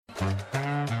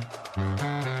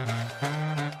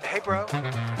Hey, bro.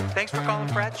 Thanks for calling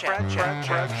Frat Chat. Right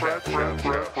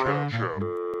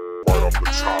off the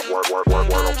top, right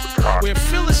off the top. We're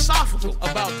philosophical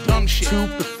about dumb shit. Two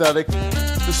pathetic,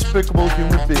 despicable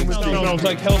human beings. Sounds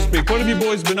like hell speak. What have you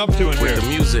boys been up to in here? The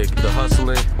music, the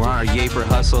hustling. We're on our Yaper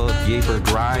hustle, Yaper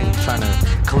grind, trying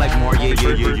to collect more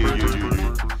Yaper.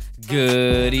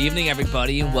 Good evening,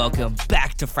 everybody, and welcome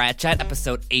back to Frat Chat,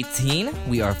 episode 18.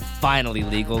 We are finally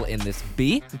legal in this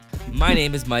B. My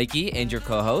name is Mikey, and your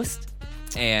co-host,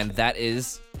 and that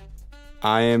is...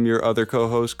 I am your other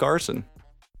co-host, Carson.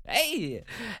 Hey!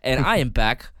 And I am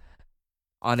back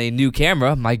on a new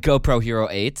camera, my GoPro Hero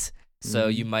 8. So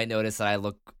you might notice that I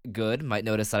look good, might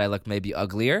notice that I look maybe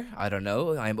uglier. I don't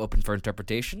know. I am open for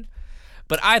interpretation.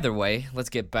 But either way, let's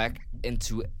get back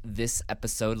into this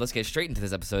episode. Let's get straight into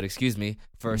this episode,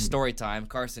 for story time.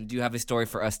 Carson, do you have a story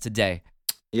for us today?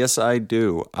 Yes, I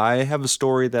do. I have a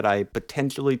story that I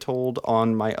potentially told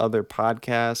on my other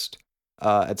podcast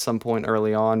at some point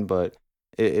early on, but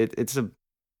it's a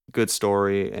good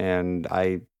story, and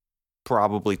I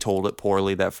probably told it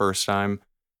poorly that first time.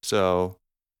 So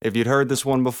if you'd heard this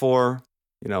one before,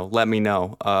 let me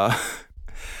know.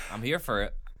 I'm here for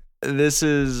it. This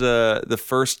is the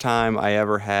first time I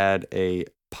ever had a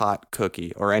pot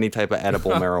cookie or any type of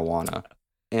edible marijuana.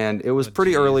 And it was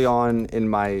pretty early on in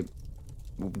my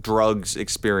drugs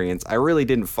experience. I really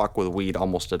didn't fuck with weed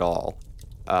almost at all.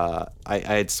 I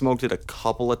had smoked it a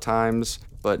couple of times,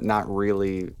 but not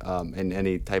really in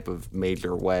any type of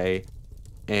major way.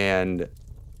 And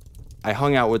I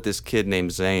hung out with this kid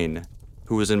named Zane,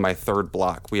 who was in my third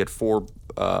block. We had four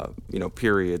class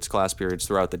periods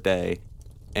throughout the day.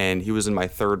 And he was in my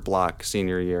third block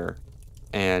senior year.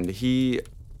 And he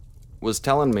was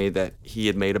telling me that he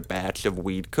had made a batch of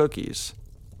weed cookies.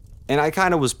 And I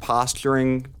kind of was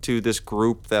posturing to this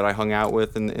group that I hung out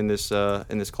with in this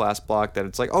class block that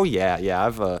it's like, oh yeah,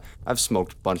 I've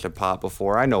smoked a bunch of pot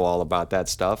before. I know all about that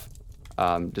stuff.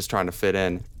 Just trying to fit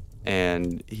in.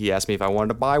 And he asked me if I wanted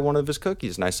to buy one of his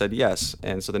cookies, and I said yes.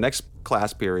 And so the next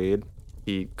class period,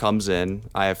 he comes in.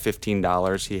 I have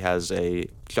 $15. He has a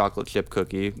chocolate chip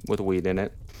cookie with weed in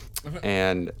it,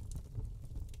 and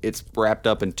it's wrapped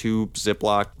up in 2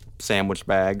 Ziploc sandwich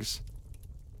bags.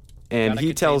 And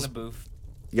he tells, "You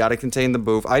gotta contain the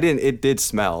booth." It did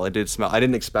smell. I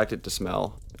didn't expect it to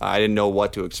smell. I didn't know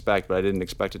what to expect, but I didn't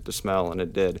expect it to smell, and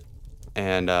it did.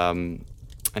 And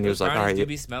he was like, "All right." They do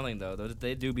be smelling though.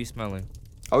 They do be smelling.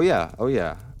 Oh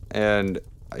yeah. And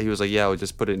he was like, "Yeah, we'll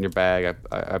just put it in your bag."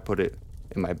 I put it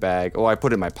in my bag. Oh, I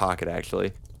put it in my pocket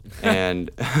actually. And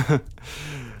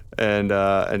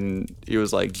and he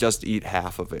was like, "Just eat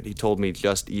half of it." He told me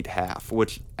just eat half,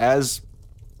 which, as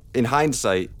in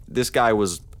hindsight, this guy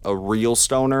was a real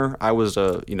stoner. I was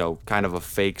kind of a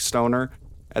fake stoner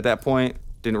at that point.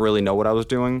 Didn't really know what I was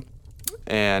doing.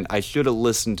 And I should have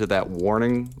listened to that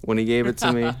warning when he gave it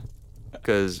to me.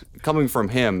 Because coming from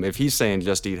him, if he's saying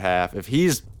just eat half, if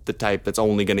he's the type that's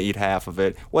only going to eat half of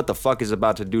it, what the fuck is it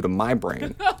about to do to my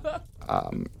brain?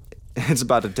 It's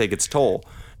about to take its toll.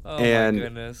 Oh, and my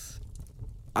goodness.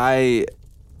 I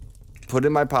put it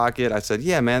in my pocket. I said,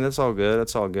 yeah, man, that's all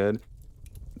good.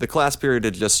 The class period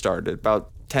had just started.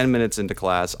 About 10 minutes into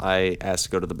class, I asked to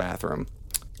go to the bathroom.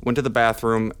 Went to the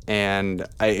bathroom, and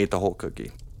I ate the whole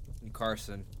cookie.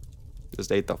 Carson.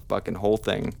 Just ate the fucking whole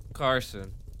thing.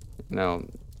 Carson. No,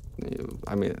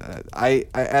 I mean, I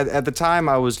at the time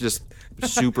I was just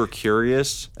super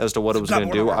curious as to what it was going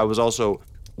to do. I was also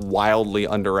wildly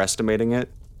underestimating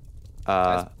it.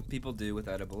 As people do with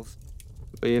edibles.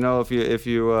 But if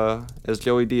you as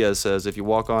Joey Diaz says, if you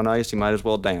walk on ice, you might as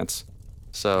well dance.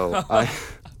 So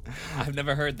I've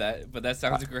never heard that, but that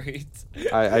sounds great.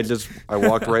 I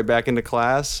walked right back into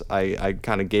class. I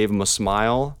kind of gave him a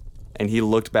smile. And he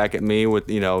looked back at me with,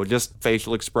 just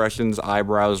facial expressions,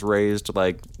 eyebrows raised,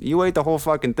 like, you ate the whole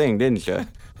fucking thing, didn't you?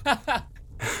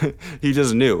 He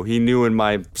just knew. He knew in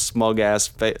my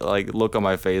smug-ass look on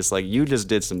my face, like, you just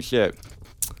did some shit.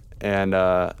 And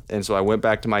so I went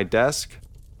back to my desk,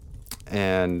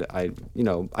 and I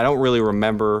don't really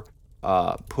remember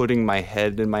putting my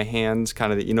head in my hands,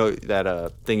 kind of,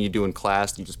 that thing you do in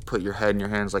class, you just put your head in your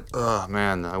hands like, oh,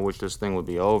 man, I wish this thing would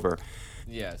be over.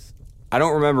 Yes. I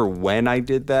don't remember when I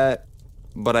did that,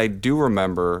 but I do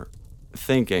remember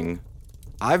thinking,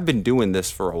 I've been doing this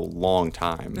for a long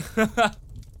time.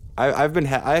 I've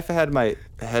had my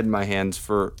head in my hands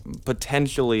for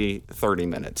potentially 30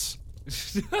 minutes.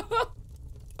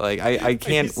 Like I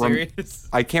can't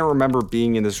I can't remember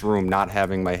being in this room not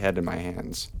having my head in my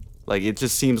hands. Like it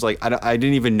just seems like I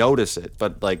didn't even notice it,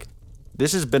 but like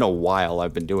this has been a while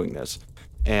I've been doing this.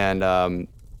 And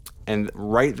And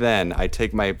right then, I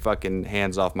take my fucking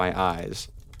hands off my eyes,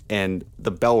 and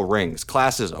the bell rings.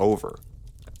 Class is over.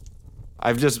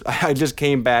 I just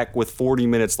came back with 40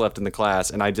 minutes left in the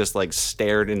class, and I just like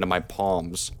stared into my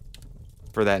palms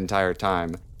for that entire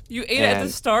time. You ate at the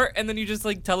start, and then you just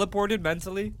like teleported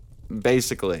mentally.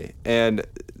 Basically, and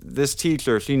this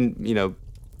teacher, she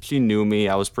knew me.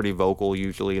 I was pretty vocal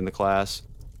usually in the class,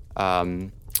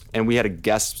 and we had a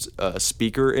guest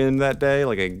speaker in that day,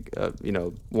 like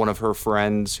one of her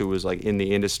friends who was like in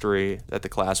the industry that the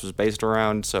class was based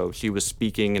around. So she was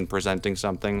speaking and presenting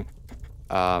something.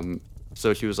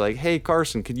 So she was like, "Hey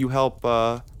Carson, could you help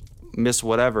Miss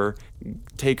Whatever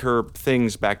take her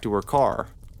things back to her car?"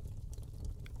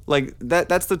 Like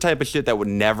that's the type of shit that would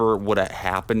have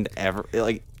happened ever.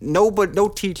 Like no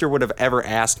teacher would have ever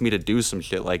asked me to do some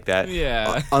shit like that.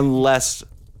 Yeah. Unless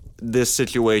this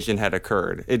situation had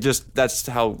occurred. That's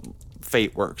how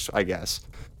fate works, I guess.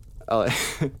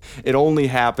 It only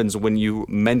happens when you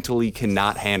mentally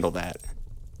cannot handle that.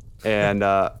 And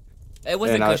it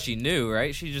wasn't because she knew,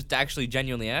 right? She just actually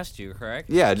genuinely asked you, correct?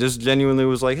 Yeah, just genuinely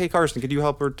was like, "Hey, Carson, could you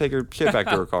help her take her shit back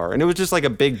to her car?" And it was just like a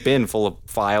big bin full of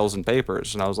files and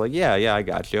papers. And I was like, yeah, I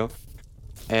got you.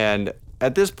 And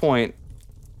at this point,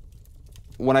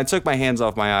 when I took my hands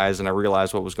off my eyes and I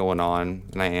realized what was going on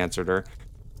and I answered her,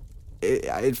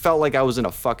 it felt like I was in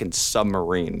a fucking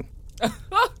submarine.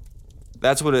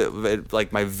 That's what it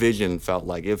like my vision felt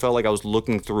like. It felt like I was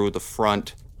looking through the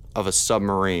front of a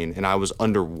submarine and I was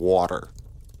underwater.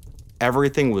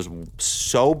 Everything was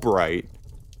so bright.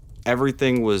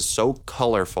 Everything was so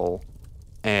colorful.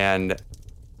 And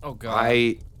oh god.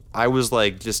 I was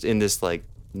like just in this like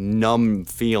numb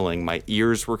feeling. My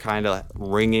ears were kind of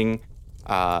ringing.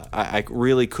 I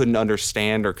really couldn't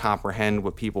understand or comprehend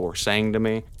what people were saying to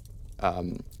me.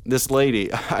 This lady,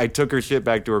 I took her shit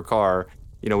back to her car.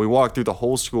 We walked through the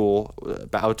whole school,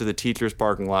 out to the teacher's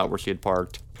parking lot where she had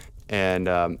parked. And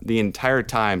the entire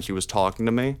time she was talking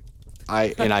to me,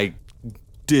 I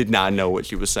did not know what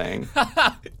she was saying.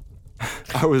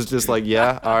 I was just like,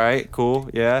 yeah, all right, cool,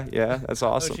 yeah, that's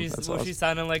awesome. Was she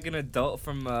sounding like an adult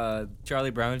from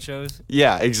Charlie Brown shows?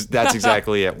 Yeah, that's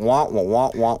exactly it. Wah, wah,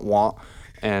 wah, wah, wah.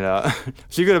 And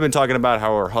she could have been talking about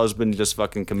how her husband just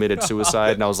fucking committed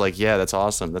suicide, and I was like, yeah, that's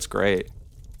awesome, that's great.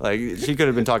 Like, she could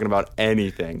have been talking about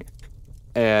anything.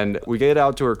 And we get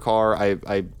out to her car,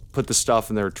 I put the stuff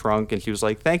in their trunk, and she was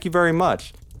like, "Thank you very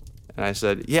much." And I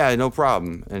said, "Yeah, no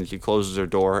problem." And she closes her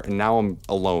door, and now I'm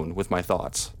alone with my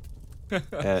thoughts.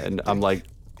 And I'm like,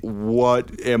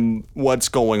 what's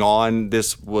going on?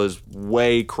 This was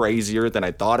way crazier than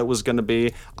I thought it was going to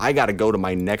be. I got to go to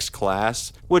my next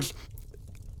class, which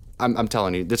I'm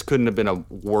telling you, this couldn't have been a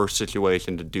worse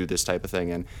situation to do this type of thing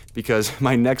in, because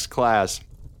my next class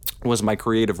was my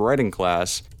creative writing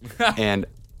class, and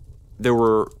there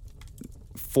were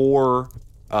 4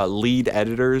 lead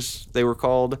editors, they were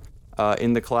called,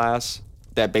 in the class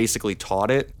that basically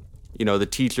taught it. The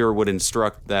teacher would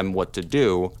instruct them what to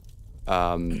do,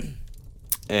 and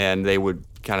they would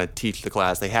kind of teach the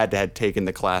class. They had to have taken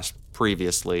the class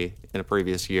previously in a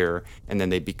previous year, and then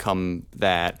they become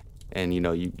that, and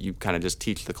you kind of just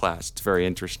teach the class. It's very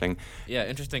interesting. Yeah,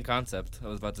 interesting concept. I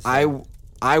was about to say.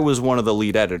 I was one of the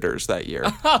lead editors that year.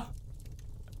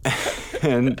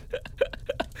 And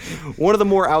one of the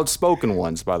more outspoken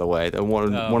ones, by the way.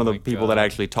 One of the people that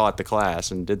actually taught the class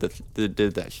and did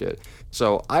that shit.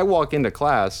 So I walk into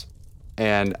class,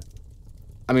 and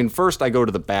first I go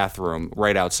to the bathroom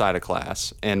right outside of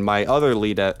class, and my other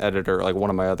lead editor, like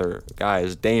one of my other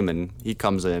guys, Damon, he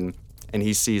comes in and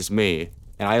he sees me,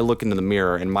 and I look into the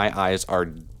mirror and my eyes are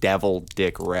devil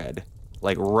dick red,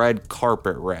 like red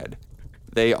carpet red.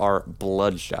 They are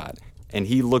bloodshot. And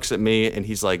he looks at me and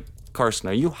he's like, "Carson,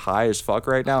 are you high as fuck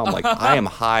right now?" I'm like, "I am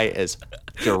high as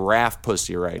giraffe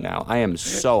pussy right now. I am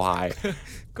so high."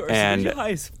 Carson, are you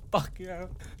high as fuck, yeah.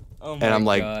 Oh my god. And I'm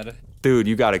like, "Dude,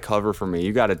 you got to cover for me.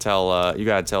 You got to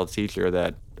tell teacher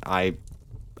that I'm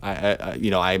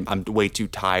way too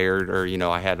tired, or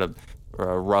I had a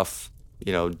rough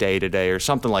day today or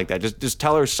something like that. Just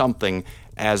tell her something,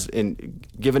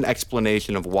 give an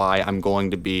explanation of why I'm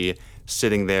going to be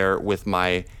sitting there with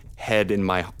my head in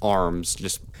my arms,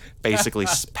 just basically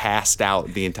passed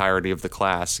out the entirety of the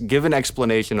class. Give an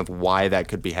explanation of why that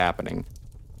could be happening."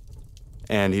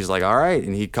 And he's like, "All right,"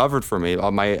 and he covered for me.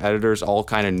 All my editors all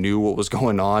kind of knew what was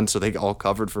going on, so they all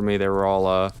covered for me. They were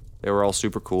all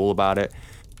super cool about it.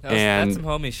 That's some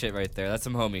homie shit right there. That's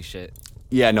some homie shit.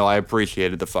 Yeah, no, I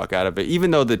appreciated the fuck out of it.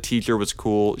 Even though the teacher was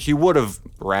cool, she would have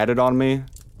ratted on me,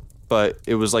 but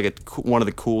it was like one of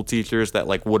the cool teachers that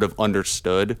like would have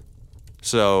understood.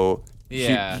 So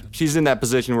Yeah. She's in that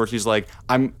position where she's like,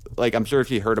 I'm sure if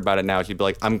she heard about it now, she'd be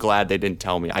like, I'm glad they didn't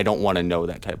tell me. I don't want to know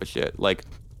that type of shit. Like,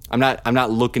 I'm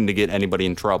not looking to get anybody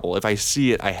in trouble. If I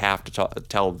see it, I have to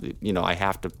tell, I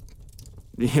have to,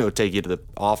 take you to the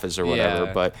office or whatever,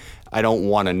 Yeah. but I don't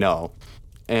want to know.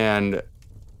 And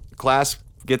class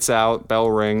gets out, bell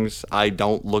rings. I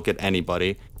don't look at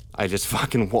anybody. I just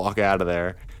fucking walk out of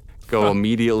there, go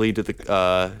immediately to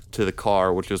the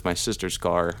car, which was my sister's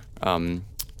car,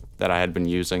 that I had been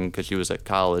using because she was at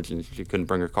college and she couldn't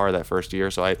bring her car that first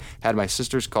year. So I had my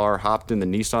sister's car, hopped in the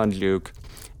Nissan Juke,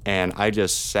 and I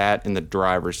just sat in the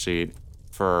driver's seat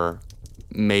for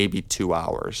maybe 2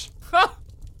 hours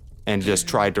and just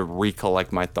tried to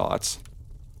recollect my thoughts.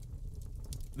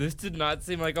 This did not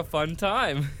seem like a fun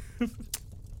time.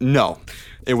 No,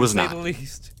 it was to say not. the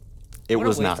least. It What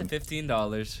was a waste not. of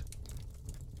 $15.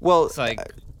 Well, It's like,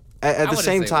 at the wouldn't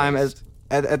same say time waste.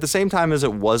 at the same time as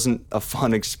it wasn't a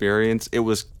fun experience, it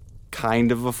was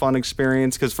kind of a fun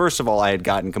experience because first of all, I had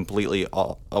gotten completely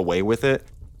away with it.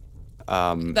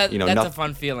 that's nothing. a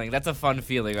fun feeling. That's a fun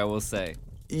feeling, I will say.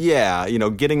 Yeah,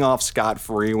 getting off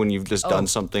scot-free when you've just Oh. done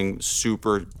something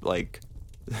super,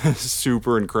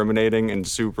 super incriminating and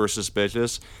super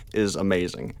suspicious is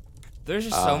amazing. There's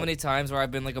just so many times where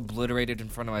I've been like obliterated in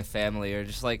front of my family or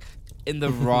just like in the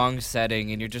wrong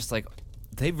setting, and you're just like,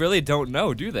 they really don't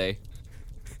know, do they?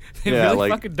 They Yeah, really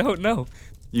like- fucking don't know.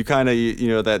 You kind of,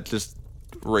 that just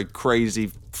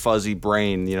crazy fuzzy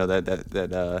brain,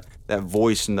 that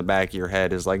voice in the back of your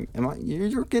head is like,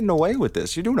 you're getting away with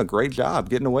this. You're doing a great job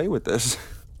getting away with this.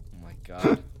 Oh my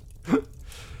god.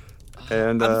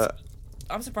 And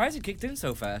I'm surprised it kicked in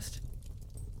so fast.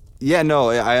 yeah, no,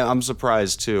 I'm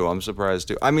surprised too.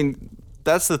 I mean,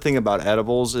 that's the thing about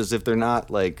edibles is if they're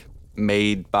not like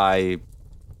made by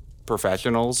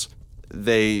professionals,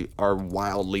 they are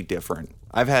wildly different.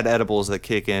 I've had edibles that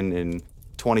kick in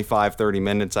 25, 30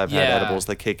 minutes. I've had Yeah. edibles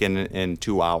that kick in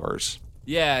 2 hours.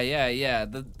 Yeah.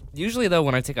 Usually though,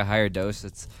 when I take a higher dose,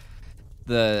 it's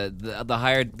the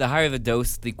higher the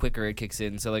dose, the quicker it kicks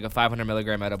in. So like a 500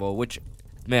 milligram edible, which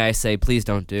may I say, please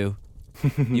don't do.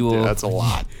 You will. Yeah, that's a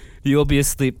lot. You will be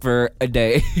asleep for a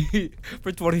day,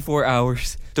 for 24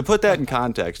 hours. To put that in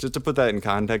context,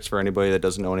 for anybody that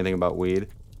doesn't know anything about weed,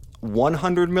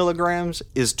 100 milligrams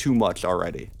is too much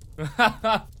already.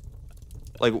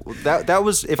 Like that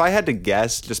was, if I had to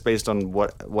guess, just based on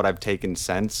what I've taken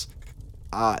since,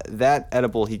 that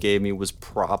edible he gave me was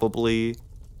probably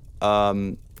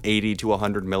 80 to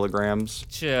 100 milligrams.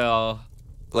 Chill.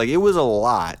 Like, it was a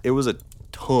lot. It was a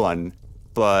ton,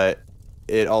 but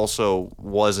it also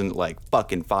wasn't like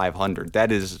fucking 500.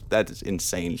 That is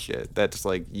insane shit. That's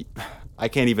like, I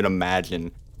can't even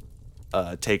imagine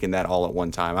taking that all at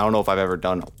one time. I don't know if I've ever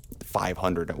done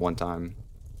 500 at one time.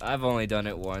 I've only done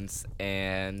it once,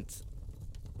 and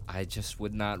I just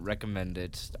would not recommend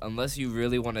it. Unless you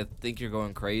really want to think you're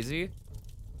going crazy,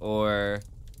 or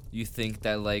you think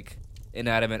that, like,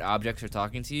 inanimate objects are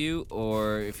talking to you,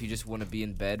 or if you just want to be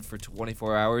in bed for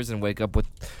 24 hours and wake up with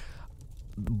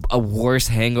a worse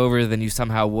hangover than you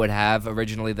somehow would have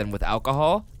originally than with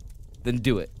alcohol, then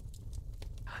do it.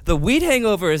 The weed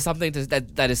hangover is something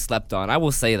that is slept on. I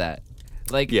will say that.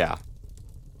 Like, Yeah.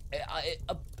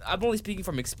 I'm only speaking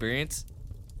from experience.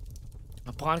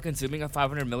 Upon consuming a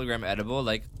 500 milligram edible,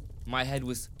 like, my head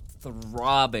was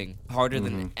throbbing harder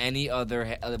than any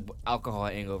other alcohol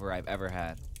hangover I've ever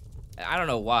had. I don't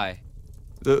know why.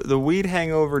 The weed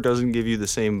hangover doesn't give you the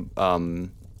same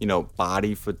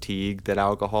body fatigue that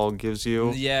alcohol gives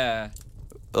you. Yeah.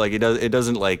 Like, it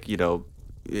doesn't, like,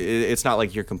 it's not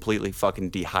like you're completely fucking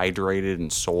dehydrated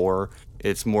and sore.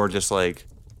 It's more just like,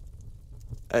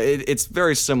 it's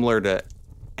very similar to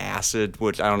acid,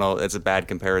 which I don't know, it's a bad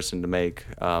comparison to make,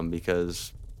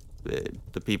 because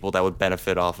the people that would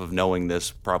benefit off of knowing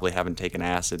this probably haven't taken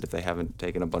acid if they haven't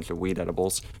taken a bunch of weed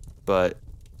edibles. But,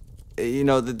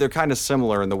 they're kind of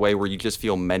similar in the way where you just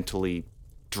feel mentally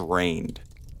drained.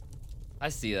 I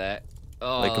see that.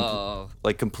 Oh.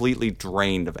 Like completely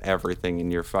drained of everything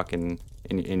in your fucking,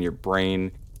 in your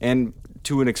brain, and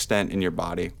to an extent in your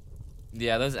body.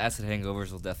 Yeah, those acid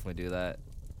hangovers will definitely do that.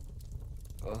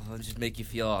 Oh, it'll just make you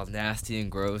feel all nasty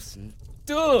and gross. And,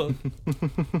 ugh!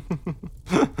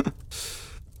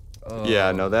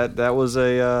 Yeah, no, that was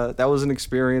an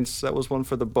experience. That was one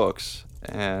for the books,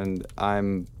 and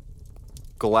I'm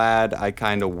glad I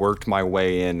kind of worked my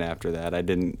way in after that. I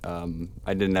didn't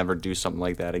ever do something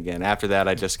like that again. After that,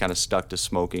 I just kind of stuck to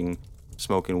smoking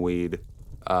weed.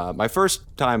 My first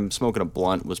time smoking a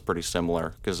blunt was pretty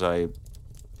similar because it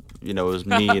was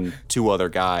me and two other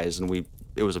guys, and we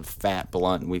was a fat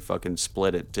blunt, and we fucking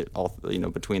split it to all,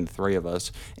 between the three of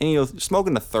us. And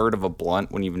smoking a third of a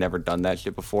blunt when you've never done that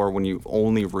shit before, when you've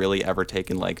only really ever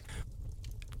taken like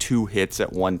 2 hits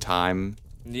at one time,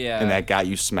 Yeah. and that got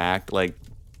you smacked, like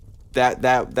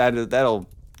that'll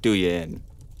do you in.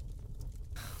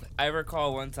 I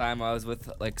recall one time I was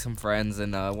with like some friends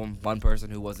and one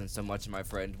person who wasn't so much my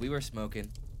friend. We were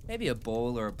smoking maybe a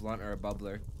bowl or a blunt or a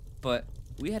bubbler, but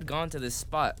we had gone to this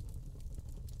spot,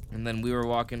 and then we were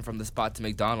walking from the spot to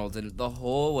McDonald's, and the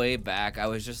whole way back I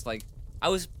was just like, I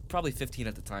was probably 15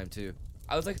 at the time too.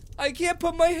 I was like, I can't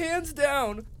put my hands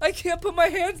down. I can't put my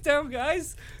hands down,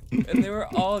 guys. And they were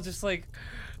all just like,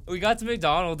 we got to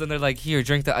McDonald's and they're like, here,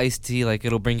 drink the iced tea, like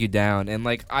it'll bring you down. And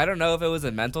like, I don't know if it was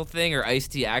a mental thing or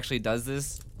iced tea actually does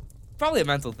this. Probably a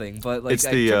mental thing, but like, It's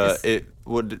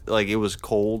it was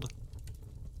cold.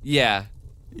 Yeah.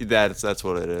 That's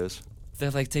what it is. They're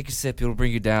like, take a sip, it'll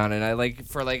bring you down. And I like,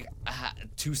 for like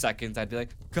 2 seconds, I'd be like,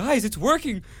 guys, it's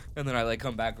working. And then I like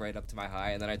come back right up to my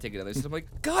high, and then I take another sip. I'm like,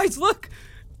 guys, look.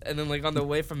 And then like on the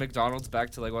way from McDonald's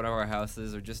back to like one of our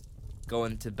houses, or just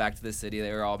going back to the city,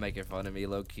 they were all making fun of me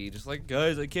low key, just like,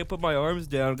 guys, I can't put my arms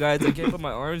down. Guys, I can't put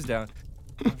my arms down.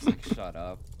 I was like, shut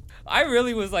up. I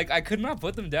really was like, I could not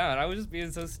put them down. I was just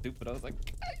being so stupid. I was like,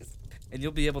 guys. And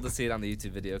you'll be able to see it on the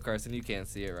YouTube video, Carson. You can't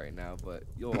see it right now, but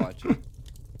you'll watch it.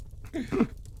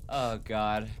 Oh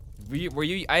God, were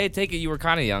you? I take it you were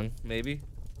kind of young, maybe.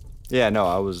 Yeah, no,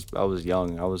 I was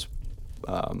young. I was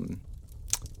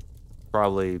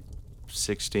probably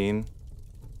 16.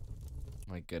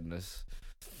 My goodness.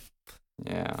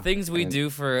 Yeah. Things we do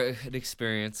for an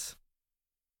experience.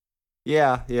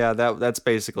 Yeah, that's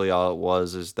basically all it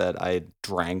was, is that I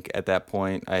drank at that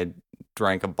point. I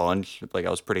drank a bunch. Like, I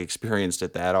was pretty experienced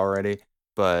at that already,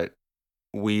 but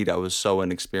weed I was so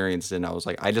inexperienced in. I was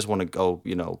like, I just want to go,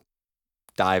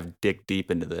 dive dick deep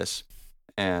into this.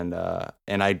 And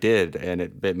I did, and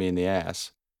it bit me in the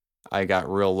ass. I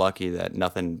got real lucky that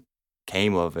nothing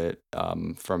came of it,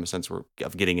 from a sense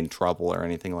of getting in trouble or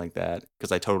anything like that,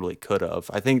 because I totally could have.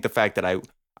 I think the fact that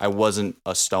I wasn't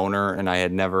a stoner, and I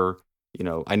had never,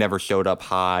 I never showed up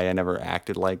high, I never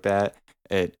acted like that,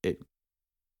 it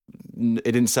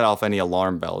didn't set off any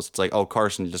alarm bells. It's like, oh,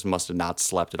 Carson just must have not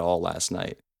slept at all last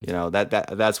night.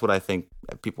 That's what I think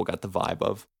people got the vibe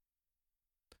of.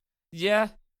 Yeah,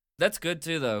 that's good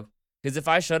too, though. Because if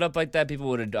I showed up like that, people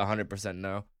would have 100%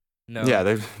 know. No. Yeah,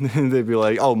 they'd be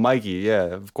like, oh, Mikey, yeah,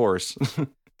 of course.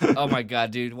 Oh my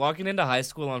God, dude. Walking into high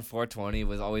school on 420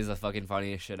 was always the fucking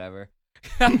funniest shit ever.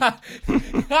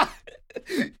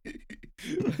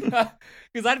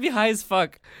 Because I'd be high as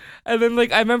fuck. And then,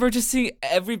 like, I remember just seeing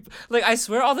I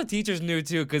swear all the teachers knew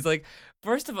too. Because, like,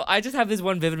 first of all, I just have this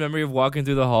one vivid memory of walking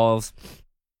through the halls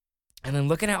and then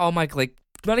looking at all my, like,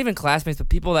 not even classmates, but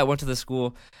people that went to the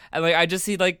school. And, like, I just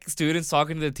see, like, students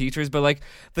talking to the teachers, but, like,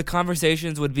 the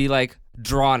conversations would be, like,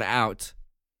 drawn out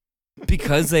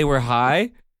because they were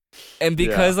high. And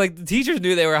because, like, the teachers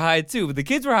knew they were high, too. But the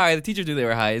kids were high, the teachers knew they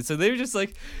were high. So they were just,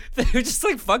 like,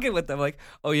 fucking with them. Like,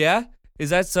 oh, yeah?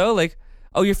 Is that so? Like,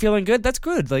 oh, you're feeling good? That's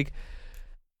good. Like,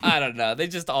 I don't know. They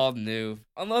just all knew.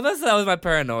 Unless that was my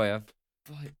paranoia.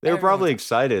 They were probably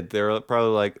excited. They were probably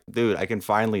like, dude, I can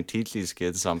finally teach these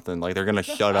kids something. Like, they're going to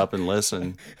shut up and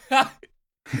listen.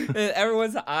 And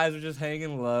everyone's eyes were just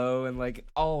hanging low and, like,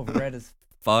 all red as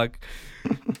fuck.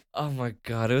 Oh, my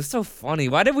God. It was so funny.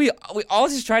 Why did we all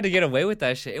just tried to get away with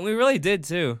that shit? And we really did,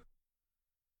 too.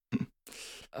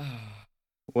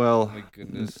 Well, Oh, my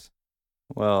goodness.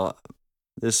 Well,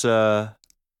 this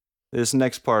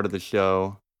next part of the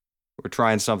show, we're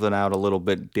trying something out a little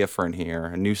bit different here.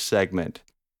 A new segment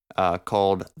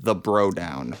called The Bro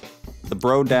Down. The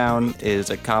Bro Down is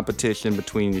a competition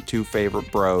between your two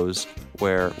favorite bros,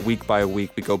 where week by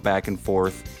week we go back and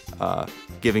forth,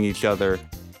 giving each other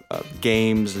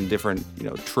games and different,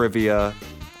 trivia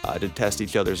to test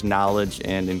each other's knowledge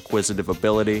and inquisitive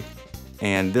ability.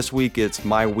 And this week, it's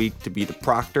my week to be the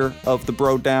proctor of the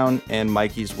Bro Down, and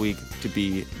Mikey's week to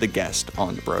be the guest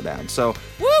on the Bro Down. So,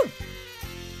 Woo!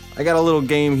 I got a little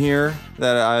game here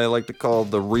that I like to call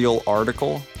the Real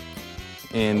Article.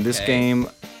 In this game,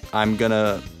 I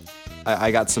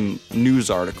got some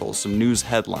news articles, some news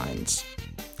headlines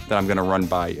that I'm gonna run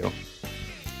by you.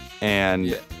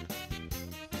 And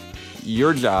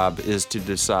your job is to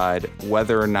decide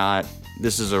whether or not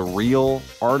this is a real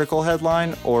article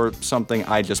headline or something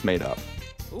I just made up.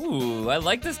 Ooh, I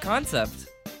like this concept.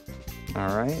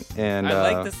 All right, and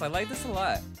I like this a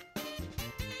lot.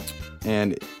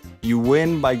 And you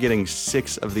win by getting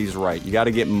 6 of these right. You got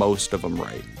to get most of them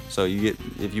right. So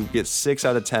if you get 6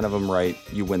 out of 10 of them right,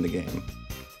 you win the game.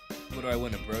 What do I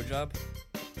win, a bro job?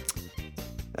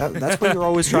 That's what you're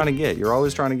always trying to get. You're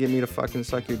always trying to get me to fucking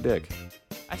suck your dick.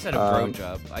 I said a bro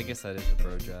job. I guess that is a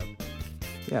bro job.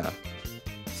 Yeah.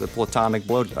 It's a platonic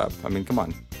blowjob. I mean, come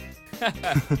on.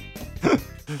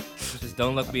 Just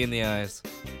don't look me in the eyes.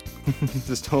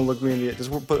 Just don't look me in the.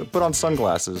 Just put on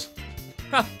sunglasses.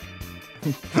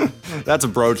 That's a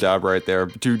bro job right there.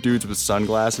 Two dudes with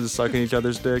sunglasses sucking each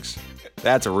other's dicks.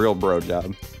 That's a real bro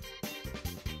job.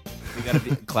 We gotta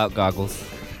be clout goggles.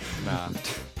 Nah.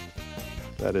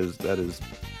 That is.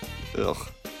 Ugh.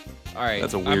 All right.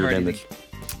 That's a weird image.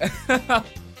 All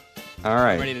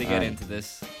right. I'm ready to get into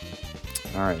this.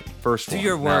 All right. First one. Do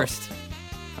your worst.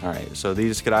 All right. So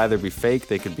these could either be fake.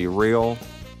 They could be real.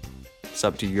 It's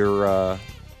up to your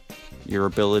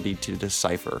ability to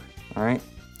decipher. All right.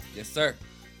 Yes, sir.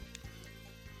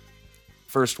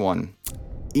 First one.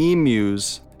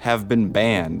 Emus have been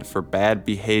banned for bad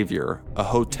behavior, a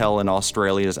hotel in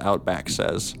Australia's outback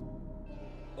says.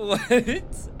 What?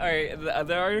 All right. The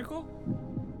other article?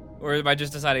 Or am I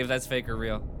just deciding if that's fake or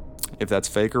real? If that's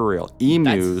fake or real.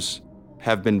 Emus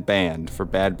have been banned for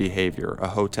bad behavior, a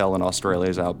hotel in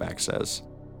Australia's outback says.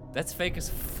 That's fake as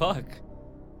fuck.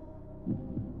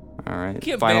 All right.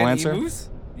 Can't Final ban answer? emus?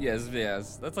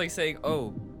 Yes. That's like saying,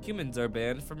 oh, humans are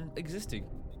banned from existing.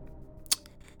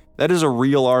 That is a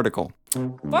real article.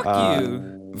 Fuck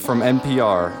you. From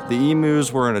NPR. The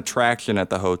emus were an attraction at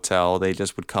the hotel. They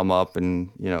just would come up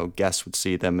and, guests would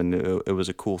see them, and it was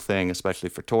a cool thing, especially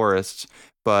for tourists.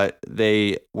 But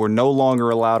they were no longer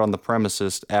allowed on the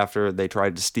premises after they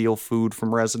tried to steal food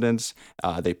from residents.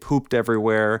 They pooped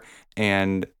everywhere,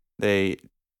 and the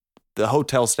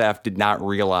hotel staff did not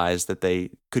realize that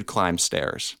they could climb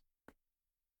stairs.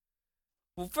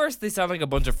 Well, first, they sound like a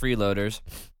bunch of freeloaders.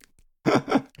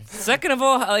 Second of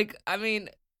all,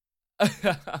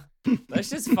 that's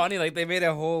just funny. Like, they made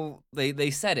a whole...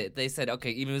 They said it. They said, okay,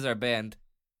 emus are banned.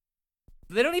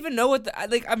 They don't even know what...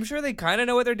 I'm sure they kind of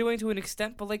know what they're doing to an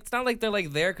extent, but, it's not like they're,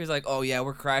 there because, oh, yeah,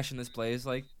 we're crashing this place.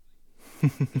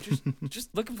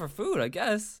 Just looking for food, I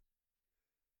guess.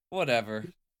 Whatever.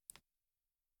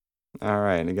 All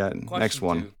right, I got Question next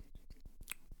one. 2.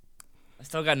 I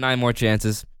still got 9 more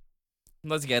chances.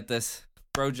 Let's get this.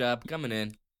 Bro job coming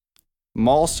in.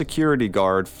 Mall security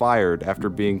guard fired after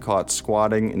being caught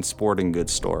squatting in sporting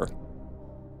goods store.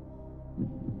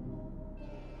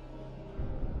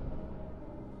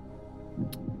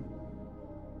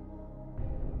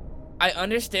 I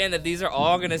understand that these are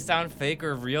all gonna sound fake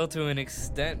or real to an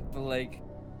extent, but I'm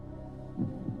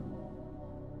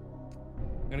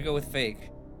gonna go with fake.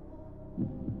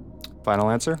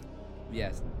 Final answer?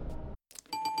 Yes.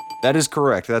 That is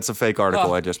correct. That's a fake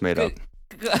article I just made up.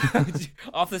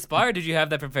 Off the spot, or did you have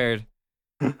that prepared?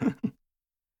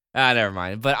 Never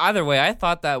mind. But either way, I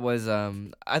thought that was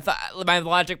I thought my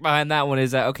logic behind that one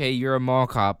is that, okay, you're a mall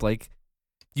cop,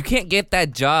 you can't get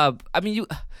that job. I mean,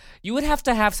 you would have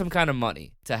to have some kind of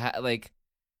money to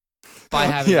by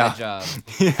having that job.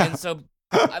 Yeah. And so,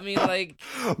 I mean,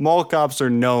 mall cops are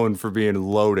known for being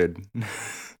loaded.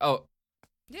 Oh,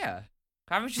 yeah.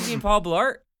 Haven't you seen Paul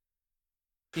Blart?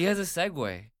 He has a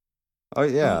Segway. Oh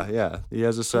yeah. He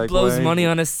has a Segway. Who blows money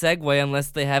on a Segway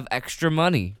unless they have extra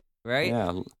money, right?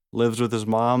 Yeah, lives with his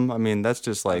mom. I mean, that's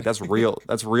just that's real.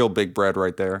 That's real big bread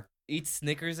right there. Eats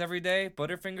Snickers every day,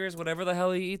 Butterfingers, whatever the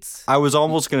hell he eats. I was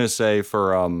almost gonna say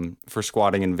for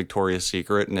squatting in Victoria's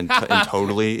Secret and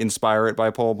totally inspire it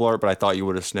by Paul Blart, but I thought you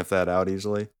would have sniffed that out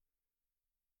easily.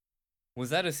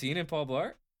 Was that a scene in Paul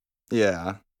Blart?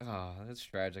 Yeah. Oh, that's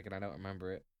tragic, and I don't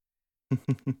remember it.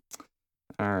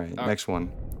 All right, next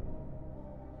one.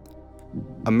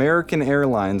 American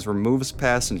Airlines removes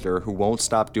passenger who won't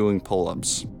stop doing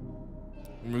pull-ups.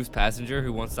 Removes passenger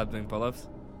who won't stop doing pull-ups?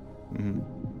 Mm-hmm.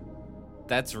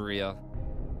 That's real.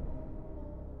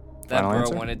 That Final bro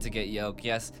answer? wanted to get yoked.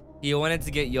 Yes, he wanted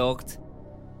to get yoked,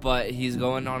 but he's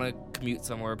going on a commute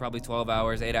somewhere, probably 12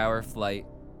 hours, 8-hour flight.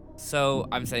 So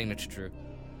I'm saying that's true.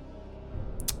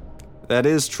 That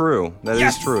is true. That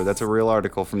is true. That's a real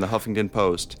article from the Huffington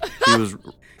Post.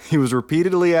 He was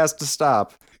repeatedly asked to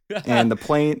stop, and the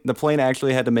plane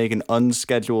actually had to make an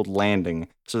unscheduled landing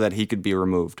so that he could be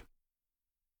removed.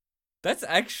 That's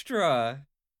extra.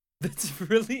 That's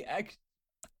really extra.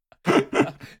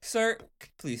 Sir,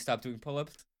 please stop doing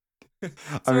pull-ups.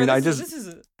 I mean, this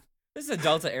is a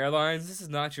Delta Airlines. This is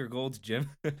not your Gold's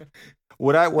Gym.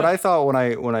 What I thought when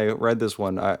I read this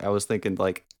one, I was thinking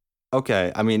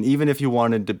okay, I mean, even if you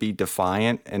wanted to be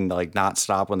defiant and not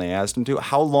stop when they asked him to,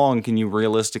 how long can you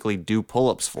realistically do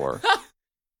pull-ups for?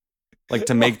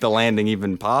 To make the landing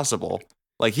even possible.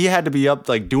 He had to be up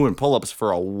doing pull-ups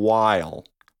for a while.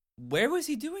 Where was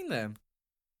he doing them?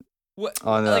 What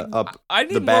On I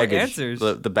need the more baggage, answers.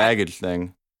 the baggage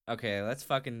thing. Okay, that's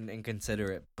fucking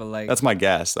inconsiderate. But like, That's my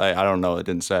guess. I don't know. It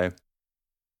didn't say.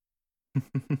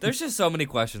 there's just so many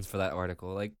questions for that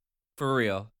article. Like, for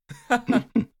real.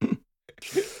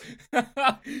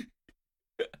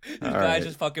 This guy right.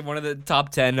 just fucking one of the top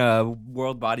 10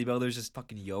 world bodybuilders, just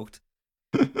fucking yoked.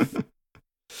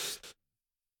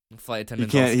 Flight He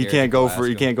attendants.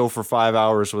 can't go for 5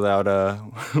 hours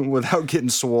without without getting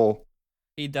swole.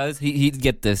 He does. He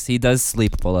get this. He does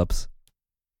sleep pull-ups.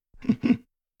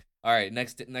 All right,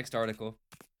 next article.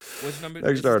 Which number?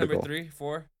 Next this is article. Number 3,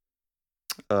 4.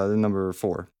 The number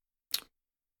 4.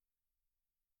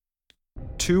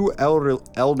 2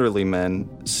 elderly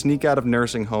men sneak out of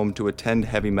nursing home to attend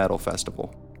heavy metal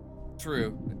festival.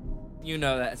 True. You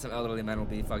know that some elderly men will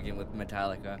be fucking with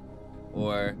Metallica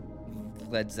or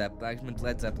Led Zeppelin.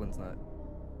 Led Zeppelin's not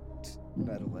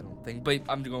metal, I don't think. But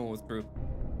I'm going with true.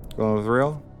 Going with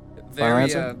real? Final Very,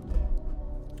 answer?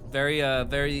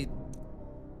 very.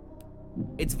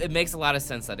 It makes a lot of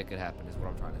sense that it could happen. Is what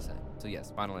I'm trying to say. So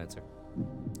yes, final answer.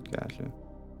 Gotcha.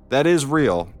 That is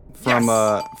real. From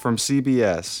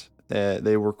CBS.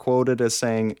 They were quoted as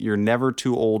saying, "You're never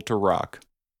too old to rock."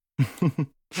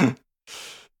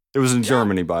 It was in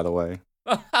Germany, by the way.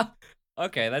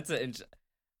 Okay, that's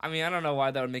I mean, I don't know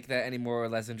why that would make that any more or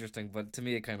less interesting, but to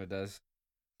me it kind of does.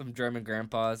 Some German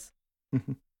grandpas.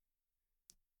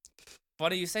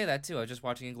 Funny you say that too. I was just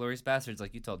watching Inglourious Bastards,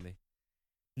 like you told me.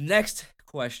 Next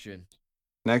question.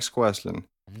 Next question.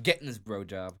 I'm getting this bro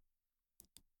job.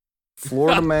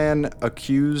 Florida man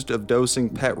accused of dosing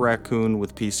pet raccoon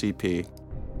with PCP.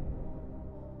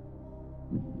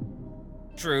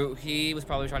 True, he was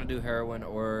probably trying to do heroin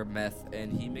or meth,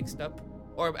 and he mixed up.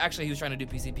 Or actually, he was trying to do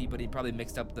PCP, but he probably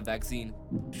mixed up the vaccine.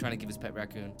 He was trying to give his pet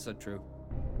raccoon. So true.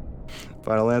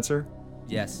 Final answer?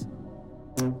 Yes.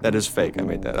 That is fake. I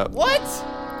made that up. What?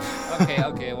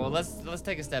 Okay. Well, let's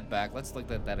take a step back. Let's look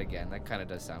at that again. That kind of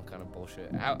does sound kind of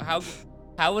bullshit.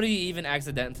 How would he even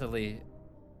accidentally?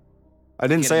 I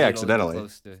didn't get say a needle accidentally.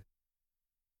 close to-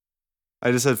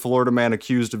 I just said Florida man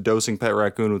accused of dosing pet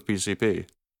raccoon with PCP.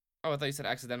 Oh, I thought you said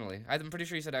accidentally. I'm pretty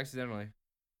sure you said accidentally.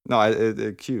 No,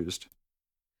 accused.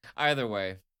 Either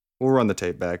way. We'll run the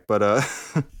tape back, but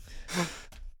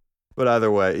but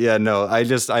either way, yeah, no. I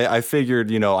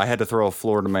figured, I had to throw a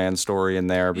Florida man story in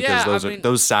there because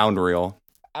those sound real.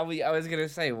 I was gonna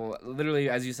say, well, literally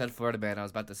as you said, Florida man. I was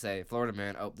about to say, Florida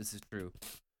man. Oh, this is true.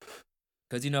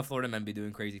 Because Florida men be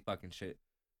doing crazy fucking shit.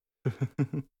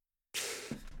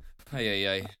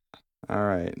 Ay. All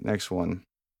right, next one.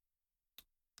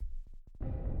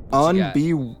 What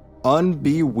you got?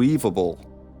 Unbelievable.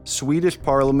 Swedish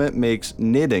parliament makes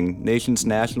knitting nation's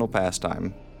national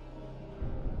pastime.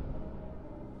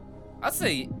 I'd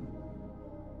say.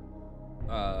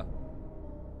 I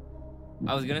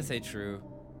was gonna say true.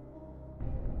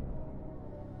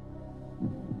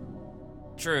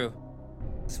 True.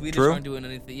 Swedish True? aren't doing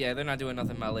anything. Yeah, they're not doing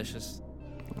nothing malicious.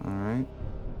 All right.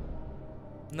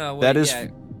 No, wait, That is- yeah.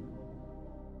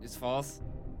 It's false.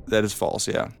 That is false,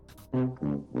 yeah.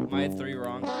 Am I at 3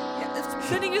 wrong? Yeah,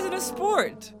 knitting isn't a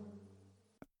sport.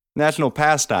 National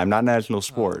pastime, not national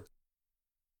sport.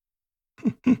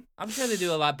 I'm sure they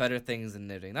do a lot better things than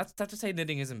knitting. That's not to say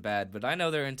knitting isn't bad, but I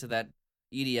know they're into that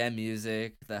EDM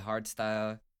music, the hard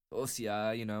style,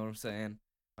 OCI, you know what I'm saying?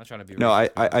 I'm trying to be No,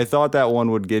 racist, I thought that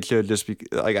one would get you just because,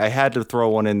 like, I had to throw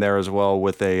one in there as well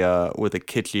with a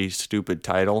kitschy, stupid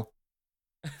title.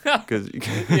 Because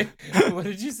What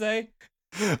did you say?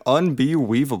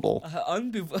 unbelievable.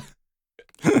 Unbelievable.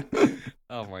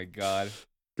 Oh my god.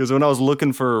 Because when I was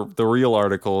looking for the real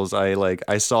articles,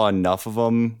 I saw enough of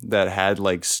them that had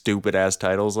like stupid ass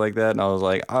titles like that, and I was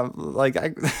like,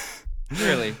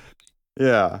 Really?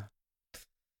 Yeah.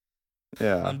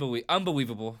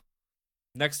 Unbelievable.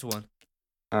 Next one.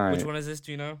 All right. Which one is this?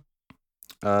 Do you know?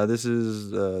 This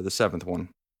is the 7th one.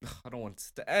 I don't want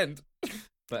this to end.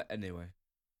 But anyway.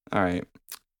 All right.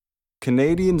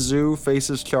 Canadian Zoo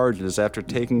faces charges after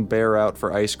taking bear out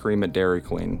for ice cream at Dairy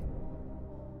Queen.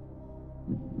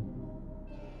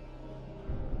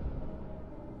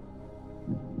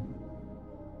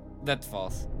 That's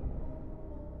false.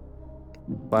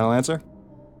 Final answer?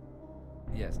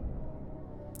 Yes.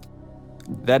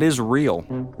 That is real.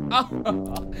 Of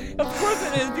course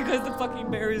it is, because the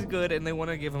fucking bear is good and they want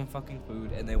to give him fucking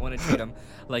food and they want to treat him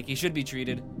like he should be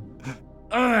treated.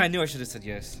 I knew I should have said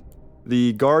yes.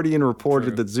 The Guardian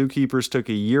reported True. that zookeepers took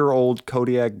a year-old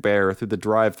Kodiak bear through the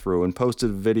drive-thru and posted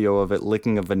a video of it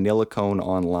licking a vanilla cone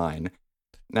online.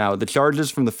 Now, the charges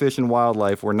from the Fish and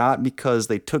Wildlife were not because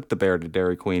they took the bear to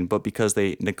Dairy Queen, but because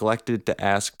they neglected to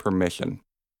ask permission.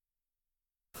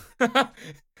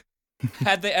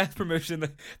 Had they asked permission,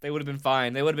 they would have been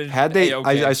fine. They would have been. Had they,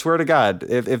 A-okay. I swear to God,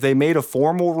 if they made a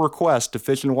formal request to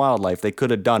Fish and Wildlife, they could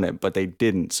have done it, but they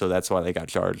didn't, so that's why they got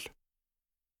charged.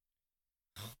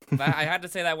 I had to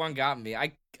say that one got me.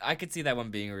 I could see that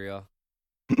one being real.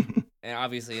 And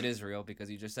obviously it is real because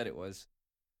you just said it was.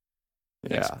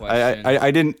 Next question.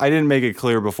 I didn't make it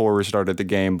clear before we started the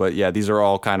game, but yeah, these are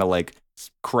all kind of like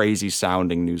crazy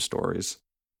sounding news stories.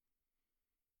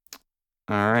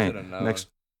 All right,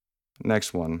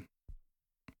 next one.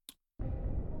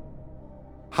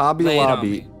 Hobby Lay it on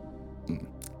Lobby. me.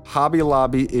 Hobby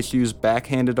Lobby issues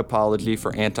backhanded apology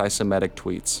for anti-Semitic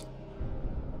tweets.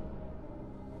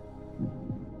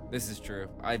 This is true.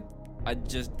 I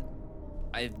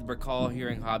recall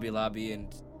hearing Hobby Lobby and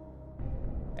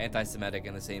anti-Semitic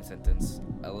in the same sentence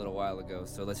a little while ago.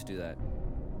 So let's do that.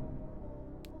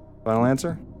 Final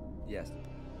answer? Yes.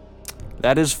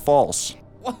 That is false.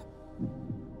 What?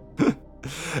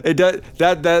 It does,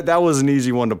 that was an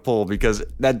easy one to pull because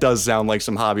that does sound like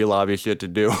some Hobby Lobby shit to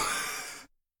do. All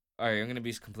right, I'm gonna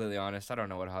be completely honest. I don't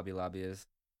know what Hobby Lobby is.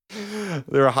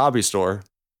 They're a hobby store.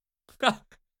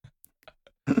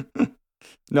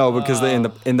 No, because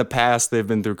in the past they've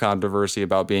been through controversy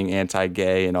about being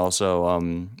anti-gay and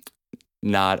also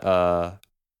not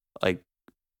like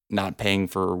not paying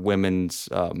for women's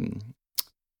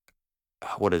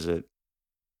what is it?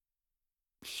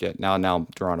 Shit. Now I'm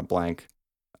drawing a blank.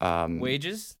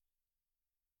 Wages?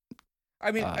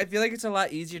 I mean, I feel like it's a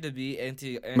lot easier to be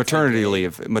maternity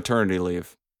anti-gay.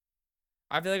 leave.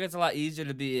 I feel like it's a lot easier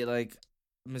to be like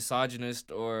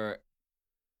misogynist or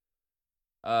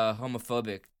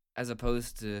homophobic as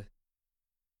opposed to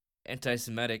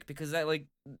anti-Semitic because that like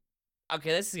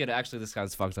okay, this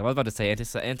sounds fucked up. I was about to say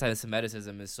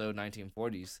anti-Semitism is so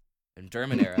 1940s and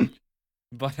German era,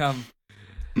 but I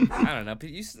don't know.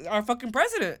 Our fucking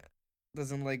president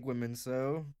doesn't like women,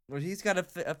 so he's got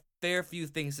a fair few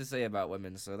things to say about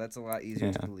women, so that's a lot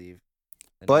easier to believe.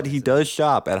 But he does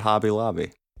shop at Hobby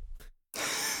Lobby.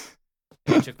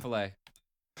 And Chick-fil-A.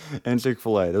 And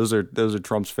Chick-fil-A. Those are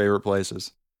Trump's favorite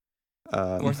places.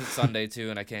 Of course, it's Sunday too,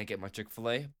 and I can't get my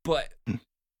Chick-fil-A, but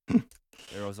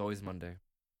there was always Monday.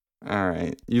 All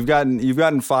right, you've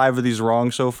gotten 5 of these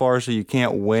wrong so far, so you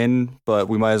can't win. But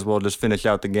we might as well just finish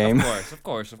out the game. Of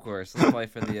course. Let's play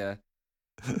for the.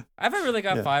 I haven't really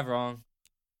got 5 wrong.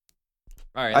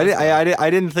 All right. I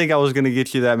didn't think I was gonna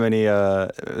get you that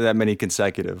many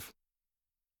consecutive.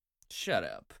 Shut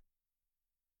up.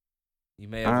 You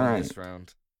may have won this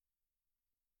round,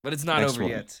 but it's not over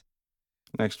yet.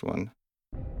 Next one.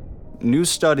 New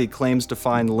study claims to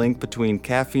find link between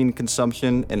caffeine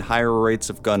consumption and higher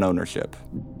rates of gun ownership.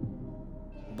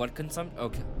 What consumption?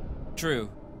 Okay. True.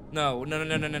 No. Hold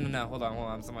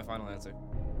on. It's not my final answer.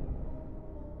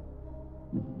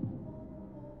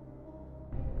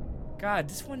 God,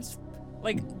 this one's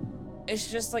like,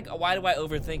 it's just like, why do I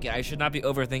overthink it? I should not be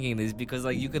overthinking these because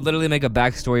like you could literally make a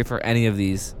backstory for any of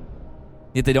these.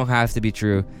 Yet they don't have to be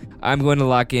true. I'm going to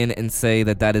lock in and say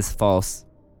that is false.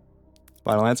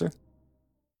 Final answer?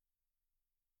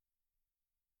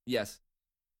 Yes.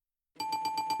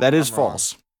 That is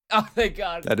false. Oh, thank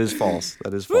God. That is false.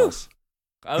 That is false.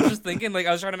 I was just thinking, like,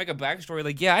 I was trying to make a backstory.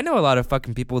 Like, yeah, I know a lot of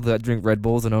fucking people that drink Red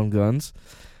Bulls and own guns.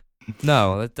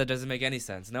 No, that doesn't make any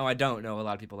sense. No, I don't know a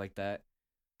lot of people like that.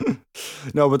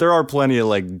 No, but there are plenty of,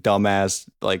 like, dumbass,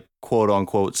 like,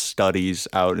 quote-unquote studies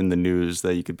out in the news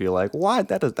that you could be like, what?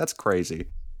 That's crazy.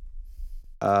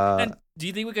 And do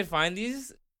you think we could find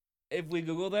these if we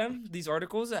Google them, these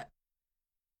articles?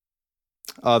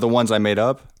 The ones I made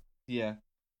up? Yeah.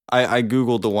 I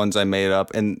Googled the ones I made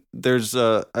up, and there's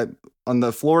on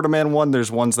the Florida Man one, there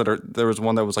was one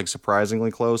that was like surprisingly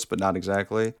close, but not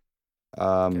exactly.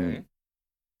 Okay.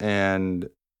 And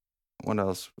what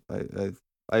else?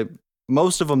 I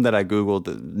most of them that I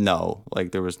Googled, no,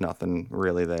 like there was nothing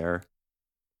really there.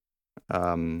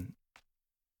 Well,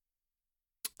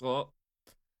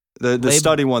 the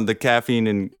study one, the caffeine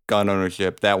and gun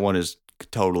ownership, that one is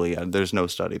totally. There's no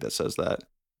study that says that.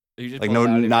 You just Like pulled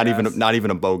no, it out of your not ass.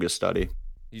 even a bogus study.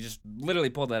 You just literally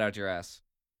pulled that out your ass.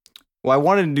 Well, I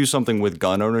wanted to do something with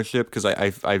gun ownership because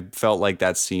I felt like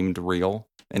that seemed real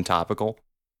and topical.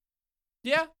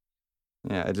 Yeah.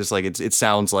 Yeah, it just like it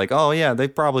sounds like, oh yeah, they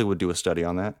probably would do a study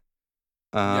on that.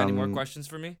 You got any more questions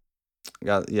for me?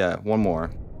 One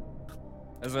more.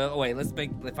 As well, wait, let's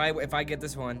make if I get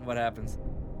this one, what happens?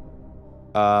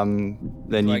 Then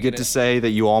Do you I get get to it? say that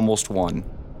you almost won.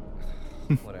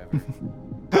 Whatever.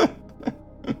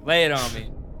 Lay it on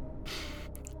me.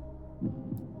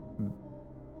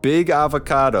 Big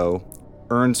avocado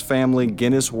earns family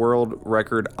Guinness World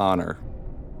Record honor.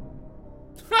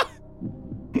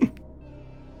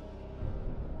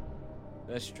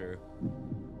 That's true.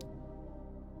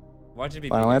 Why'd you be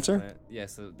Final vegan? answer?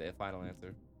 Yes, the final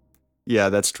answer. Yeah,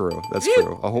 that's true. That's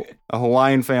true. A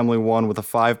Hawaiian family won with a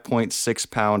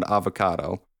 5.6-pound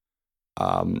avocado.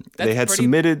 They had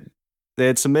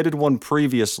submitted one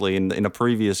previously in a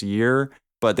previous year,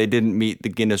 but they didn't meet the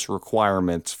Guinness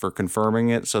requirements for confirming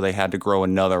it, so they had to grow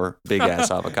another big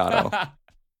ass avocado.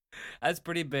 That's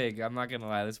pretty big. I'm not gonna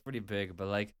lie, that's pretty big. But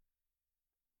like,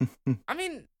 I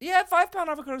mean, yeah, 5-pound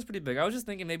avocado is pretty big. I was just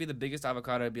thinking maybe the biggest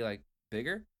avocado would be like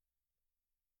bigger.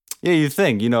 Yeah, you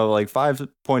think, like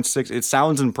 5.6, it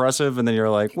sounds impressive, and then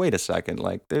you're like, wait a second,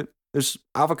 like there's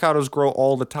avocados grow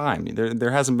all the time.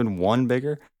 There hasn't been one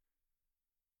bigger.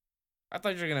 I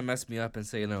thought you were gonna mess me up and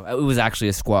say, it was actually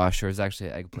a squash or it was actually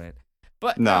an eggplant.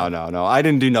 But No. I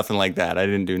didn't do nothing like that. I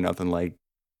didn't do nothing like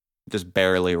just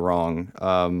barely wrong.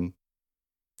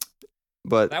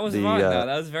 But that was fun.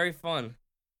 That was very fun.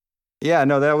 Yeah,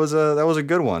 no, that was a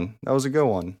good one. That was a good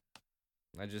one.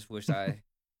 I just wish I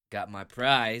got my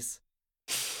prize.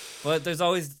 But there's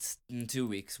always 2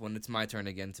 weeks when it's my turn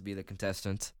again to be the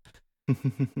contestant.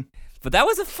 But that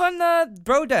was a fun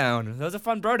bro down. That was a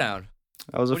fun bro down.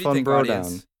 That was a What do you fun think, bro audience?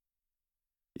 down.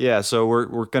 Yeah, so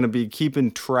we're gonna be keeping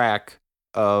track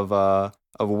of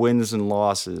wins and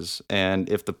losses, and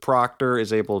if the proctor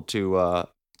is able to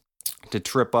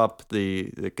trip up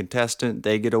the contestant,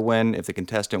 they get a win. If the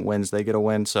contestant wins, they get a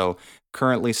win. So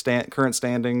current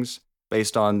standings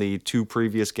based on the 2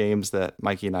 previous games that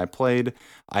Mikey and I played,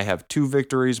 I have 2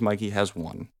 victories. Mikey has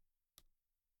 1.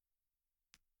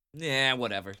 Yeah,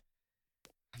 whatever.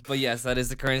 But yes, that is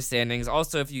the current standings.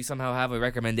 Also, if you somehow have a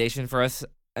recommendation for us,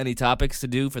 any topics to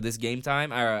do for this game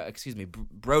time, or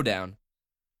bro down,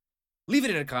 leave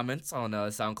it in the comments on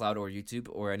SoundCloud or YouTube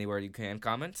or anywhere you can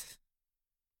comment.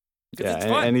 Yeah, it's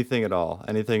fun. anything at all.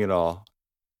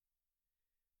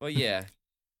 But yeah,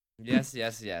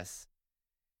 yes.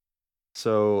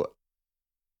 So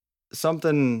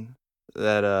something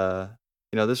that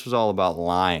this was all about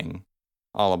lying,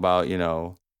 all about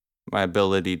my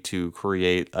ability to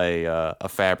create a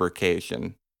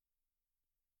fabrication,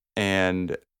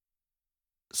 and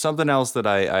something else that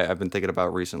I've been thinking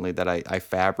about recently that I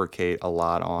fabricate a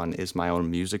lot on is my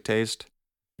own music taste.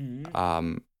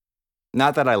 Mm-hmm.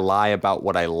 Not that I lie about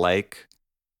what I like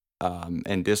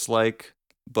and dislike,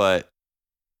 but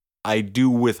I do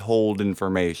withhold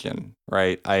information,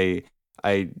 right? I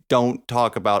don't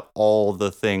talk about all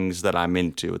the things that I'm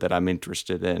into, that I'm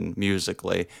interested in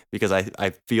musically, because I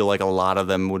feel like a lot of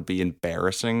them would be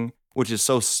embarrassing, which is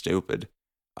so stupid.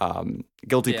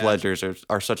 Guilty pleasures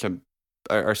are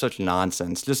such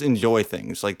nonsense. Just enjoy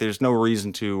things. Like, there's no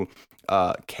reason to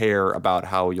care about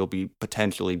how you'll be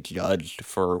potentially judged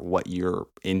for what you're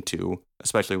into,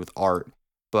 especially with art.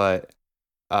 But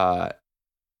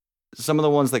some of the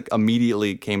ones that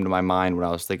immediately came to my mind when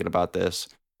I was thinking about this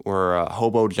were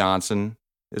Hobo Johnson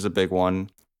is a big one.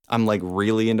 I'm like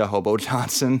really into Hobo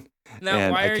Johnson, Now,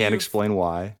 and why I are can't you- explain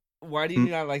why. Why do you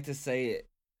not like to say it?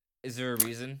 Is there a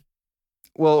reason?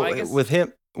 Well, I guess- with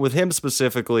him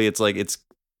specifically, it's like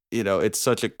it's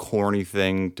such a corny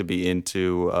thing to be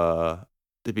into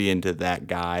that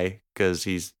guy, because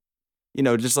he's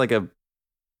just like a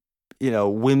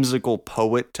whimsical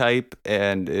poet type,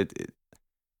 and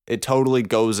it totally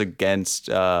goes against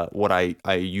what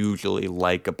I usually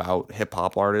like about hip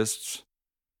hop artists.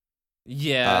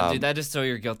 Yeah, dude, that is so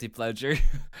your guilty pleasure.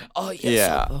 Oh, yes.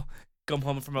 Yeah. Hobo. Come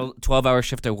home from a 12-hour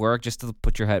shift at work just to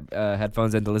put your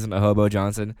headphones in to listen to Hobo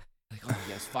Johnson. Like, oh,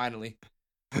 yes, finally.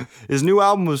 His new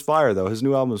album was fire, though. His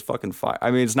new album was fucking fire.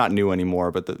 I mean, it's not new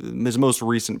anymore, but his most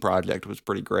recent project was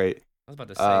pretty great. I was about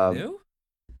to say new?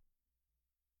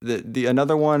 The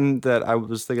another one that I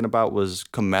was thinking about was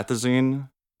Comethazine,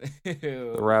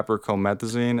 the rapper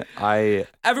Comethazine.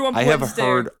 Everyone I points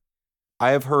there.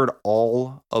 have heard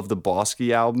all of the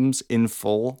Bosky albums in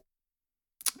full.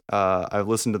 I've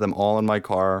listened to them all in my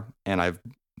car, and I've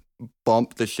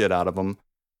bumped the shit out of them.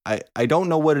 I don't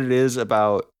know what it is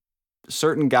about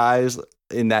certain guys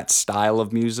in that style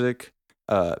of music.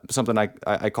 Something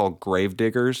I call grave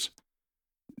diggers.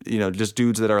 Just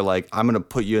dudes that are like, I'm gonna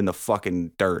put you in the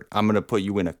fucking dirt. I'm gonna put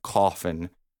you in a coffin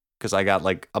because I got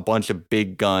like a bunch of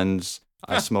big guns.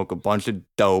 I smoke a bunch of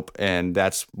dope, and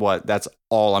that's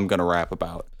all I'm gonna rap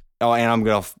about. Oh, and I'm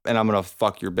gonna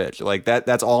fuck your bitch. Like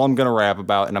that's all I'm gonna rap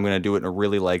about, and I'm gonna do it in a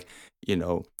really like,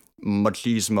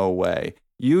 machismo way.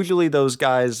 Usually those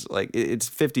guys, like, it's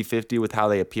 50-50 with how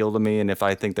they appeal to me and if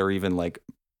I think they're even like,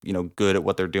 good at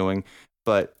what they're doing.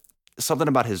 But something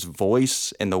about his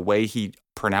voice and the way he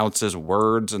pronounces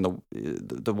words and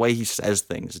the way he says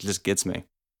things, it just gets me.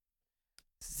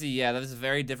 See, yeah, that is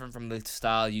very different from the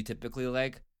style you typically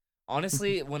like.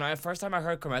 Honestly, when I first time I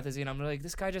heard Promethazine, I'm like,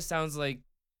 this guy just sounds like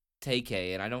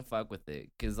TK, and I don't fuck with it,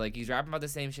 cause like he's rapping about the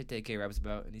same shit TK raps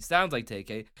about, and he sounds like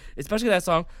TK, especially that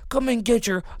song, "Come and get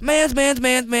your man's."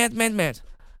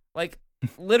 Like,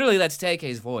 literally, that's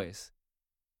TK's voice.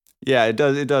 Yeah, it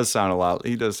does sound a lot.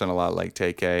 He does sound a lot like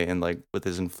TK, and like with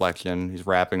his inflection, he's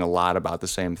rapping a lot about the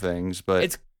same things.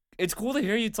 But it's cool to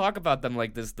hear you talk about them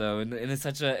like this though, and in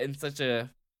such a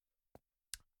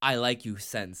I like you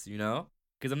sense, you know?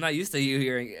 Because I'm not used to you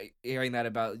hearing that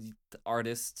about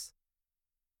artists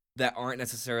that aren't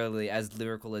necessarily as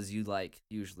lyrical as you like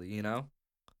usually, you know?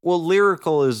 well,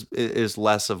 lyrical is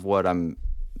less of what I'm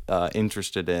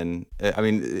interested in. I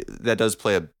mean, that does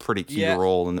play a pretty key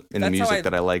role in the That's how music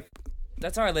that I like.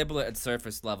 That's how I label it at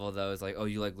surface level, though. Is like, oh,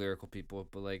 you like lyrical people,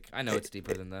 but like, I know it's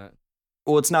deeper than that.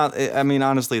 Well, it's not. I mean,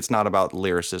 honestly, it's not about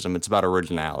lyricism. It's about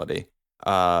originality.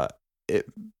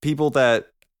 People that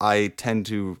I tend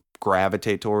to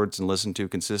gravitate towards and listen to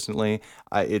consistently,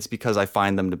 it's because I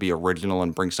find them to be original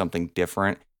and bring something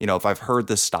different. You know, if I've heard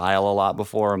this style a lot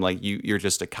before, I'm like, you're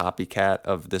just a copycat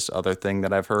of this other thing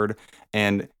that I've heard.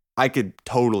 And I could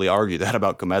totally argue that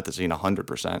about Comethazine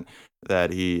 100%,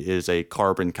 that he is a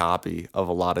carbon copy of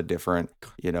a lot of different,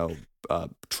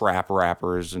 trap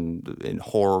rappers and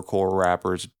horrorcore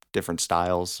rappers, different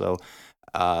styles. So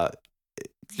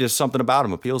just something about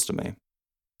him appeals to me.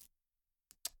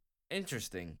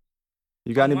 Interesting.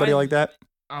 You got anybody like that?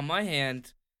 On my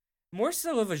hand, more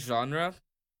so of a genre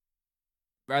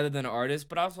rather than an artist,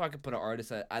 but also I could put an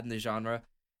artist in the genre.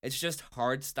 It's just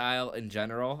hardstyle in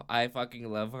general. I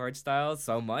fucking love hardstyle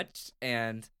so much,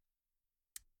 and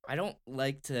I don't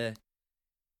like to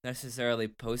necessarily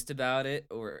post about it,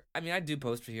 or I mean, I do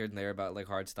post here and there about like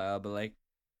hardstyle, but like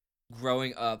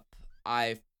growing up,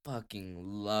 I fucking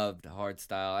loved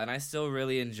hardstyle, and I still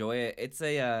really enjoy it. It's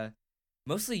a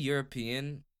mostly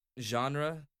European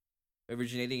genre,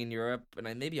 originating in Europe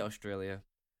and maybe Australia.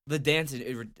 The dance,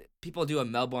 people do a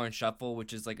Melbourne shuffle,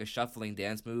 which is like a shuffling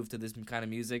dance move to this kind of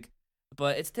music,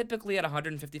 but it's typically at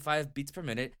 155 beats per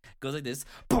minute. It goes like this,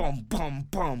 boom, boom,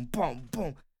 boom, boom,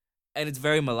 boom, and it's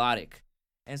very melodic.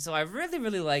 And so I really,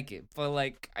 really like it, but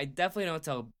like I definitely don't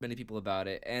tell many people about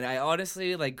it. And I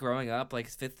honestly, like growing up, like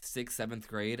 5th, 6th, 7th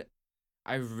grade,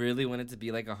 I really wanted to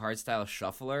be like a hardstyle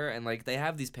shuffler, and like they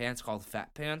have these pants called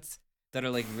fat pants that are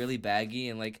like really baggy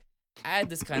and like add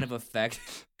this kind of effect.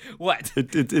 What?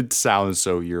 It sounds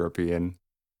so European.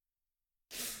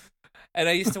 And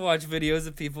I used to watch videos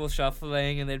of people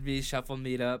shuffling, and there'd be shuffle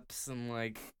meetups, and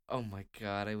like, oh my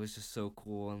god, it was just so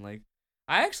cool. And like,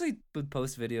 I actually would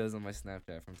post videos on my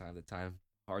Snapchat from time to time,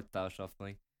 hardstyle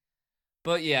shuffling.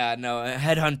 But yeah, no,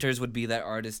 Headhunters would be that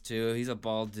artist too. He's a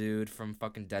bald dude from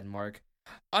fucking Denmark.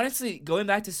 Honestly, going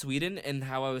back to Sweden and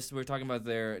how we were talking about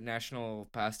their national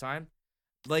pastime,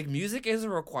 like music is a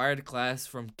required class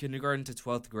from kindergarten to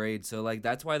 12th grade. So like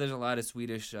that's why there's a lot of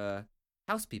Swedish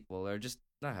house people, or just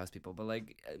not house people, but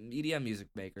like media music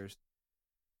makers.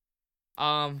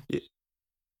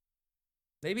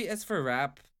 Maybe as for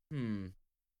rap, I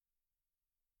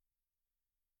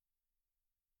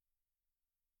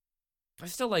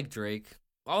still like Drake.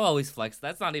 I'll always flex.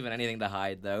 That's not even anything to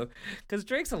hide, though, because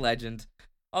Drake's a legend.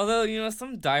 Although,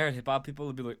 some diehard hip-hop people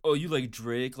would be like, oh, you like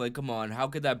Drake? Like, come on, how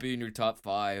could that be in your top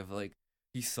 5? Like,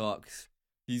 he sucks.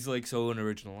 He's, like, so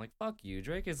unoriginal. Like, fuck you.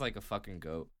 Drake is, like, a fucking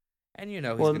goat. And he's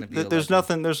gonna be there's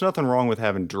nothing wrong with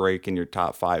having Drake in your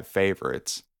top 5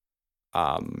 favorites.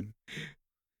 What,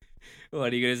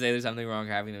 are you gonna say there's something wrong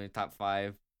having him in top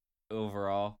 5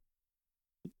 overall?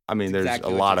 I mean,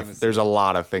 there's a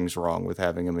lot of things wrong with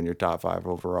having him in your top 5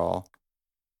 overall.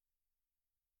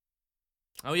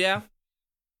 Oh yeah.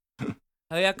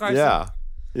 Oh yeah, Carson.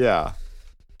 Yeah.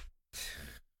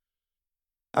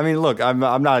 I mean, look, I'm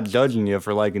not judging you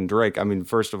for liking Drake. I mean,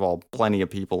 first of all, plenty of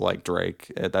people like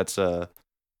Drake. That's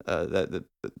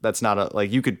that's not a,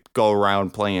 like, you could go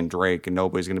around playing Drake and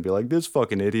nobody's gonna be like, this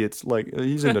fucking idiot's like,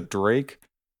 he's into Drake.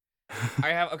 I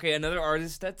have another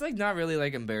artist that's like not really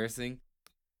like embarrassing.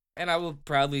 And I will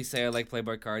proudly say I like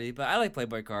Playboi Carti, but I like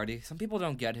Playboi Carti. Some people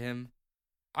don't get him.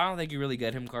 I don't think you really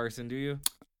get him, Carson, do you?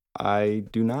 I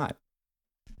do not.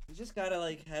 You just gotta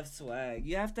like have swag.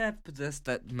 You have to possess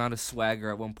that amount of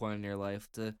swagger at one point in your life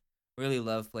to really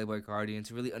love Playboi Carti and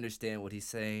to really understand what he's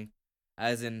saying.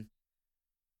 As in,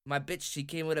 my bitch, she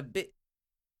came with a bit.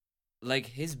 Like,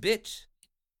 his bitch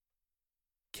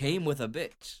came with a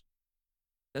bitch.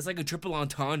 That's like a triple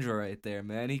entendre right there,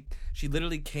 man. She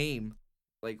literally came,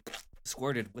 like,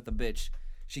 squirted with a bitch.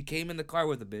 She came in the car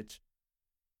with a bitch.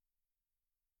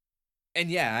 And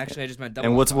yeah, actually, I just meant double.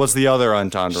 And what's the other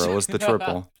entendre? What's the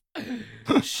triple?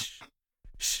 Shh.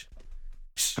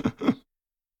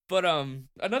 But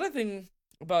another thing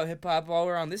about hip hop while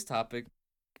we're on this topic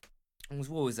was,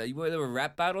 what was that? There were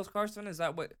rap battles, Carson? Is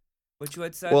that what you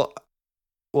had said? Well,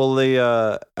 we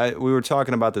were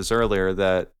talking about this earlier,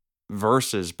 that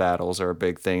versus battles are a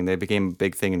big thing. They became a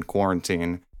big thing in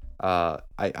quarantine. I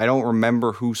don't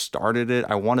remember who started it.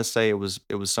 I want to say it was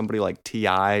somebody like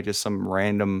T.I., just some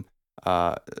random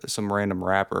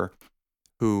rapper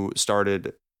who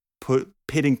started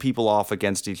pitting people off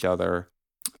against each other,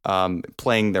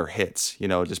 playing their hits,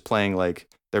 just playing like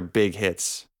their big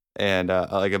hits. And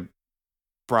like a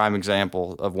prime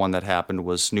example of one that happened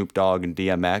was Snoop Dogg and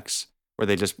DMX, where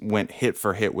they just went hit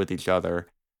for hit with each other.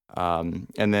 And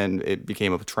then it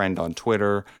became a trend on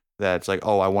Twitter that's like,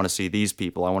 oh, I want to see these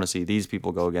people. I want to see these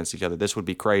people go against each other. This would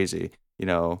be crazy,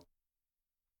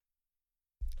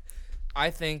 I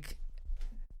think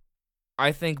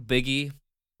Biggie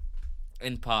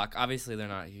and Pac, obviously they're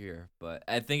not here, but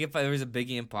I think if there was a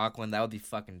Biggie and Pac one, that would be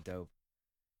fucking dope.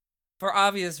 For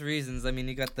obvious reasons. I mean,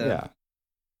 you got the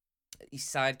East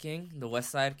Side King, the West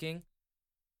Side King,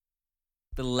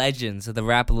 the legends, the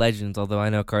rap legends, although I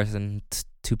know, Carson,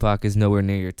 Tupac is nowhere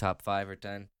near your top 5 or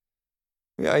 10.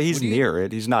 Yeah, he's near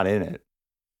it. He's not in it.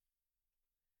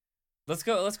 Let's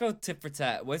go tit for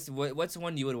tat. What's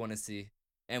one you would want to see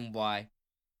and why?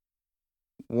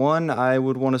 One I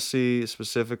would want to see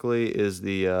specifically is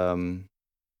the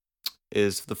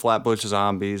Flatbush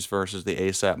Zombies versus the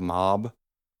ASAP Mob.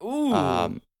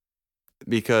 Ooh.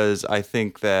 Because I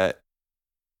think that,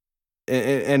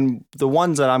 and the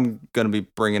ones that I'm gonna be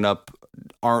bringing up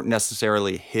aren't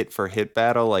necessarily hit for hit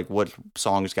battle, like what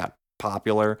songs got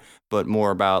popular, but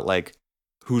more about like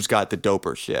who's got the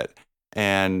doper shit.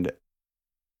 And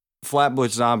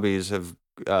Flatbush Zombies have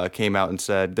came out and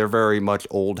said they're very much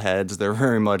old heads. They're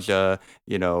very much this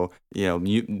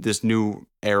new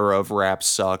era of rap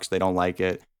sucks. They don't like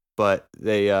it. But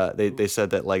they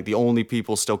said that like the only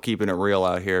people still keeping it real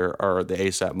out here are the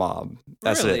ASAP Mob.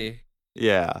 That's really? it.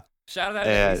 Yeah. Shout out to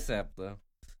ASAP though.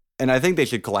 And I think they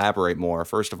should collaborate more,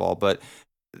 first of all. But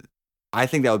I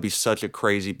think that would be such a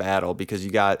crazy battle because you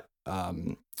got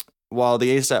while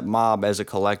the ASAP Mob as a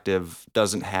collective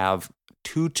doesn't have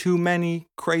too many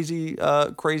crazy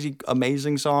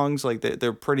amazing songs, like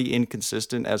they're pretty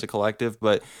inconsistent as a collective,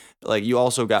 but like you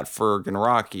also got Ferg and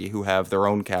Rocky who have their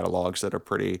own catalogs that are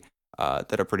pretty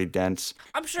dense.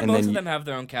 I'm sure and most of them have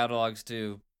their own catalogs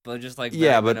too, but just like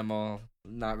minimal,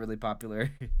 not really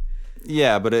popular.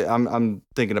 Yeah, but I'm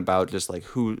thinking about just like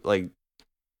who, like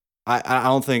I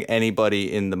don't think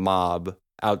anybody in the mob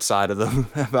outside of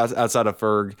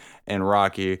Ferg and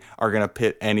Rocky are gonna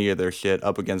pit any of their shit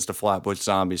up against a Flatbush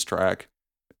Zombies track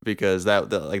because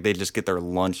like they just get their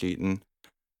lunch eaten.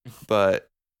 But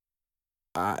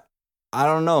I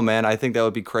don't know, man. I think that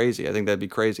would be crazy. I think that'd be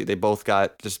crazy. They both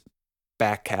got just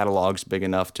back catalogs big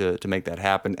enough to make that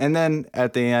happen, and then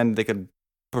at the end they could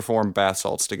perform bath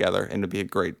salts together, and it'd be a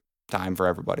great time for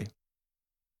everybody.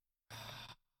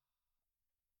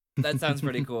 That sounds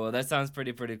pretty cool. That sounds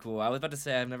pretty cool. I was about to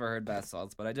say I've never heard bath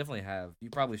salts, but I definitely have. You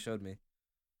probably showed me.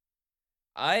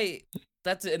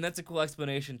 That's a cool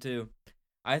explanation too.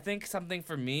 I think something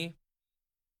for me,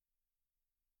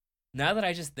 now that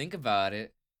I just think about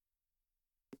it,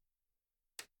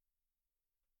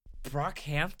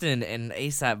 Brockhampton and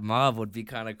ASAP Mob would be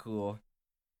kind of cool.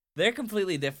 They're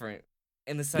completely different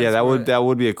in the sense. Yeah, that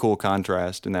would be a cool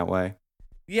contrast in that way.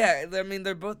 Yeah, I mean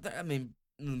they're both. I mean,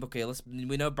 okay,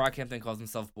 we know Brockhampton calls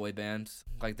himself boy band,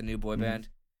 like the new boy band,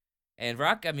 and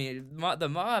the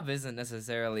Mob isn't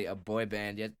necessarily a boy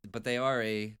band yet, but they are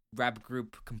a rap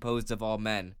group composed of all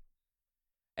men.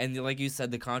 And like you said,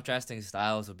 the contrasting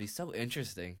styles would be so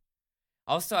interesting.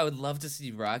 Also, I would love to see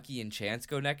Rocky and Chance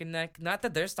go neck and neck. Not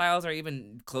that their styles are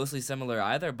even closely similar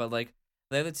either, but like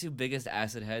they're the two biggest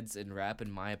acid heads in rap,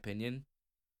 in my opinion.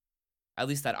 At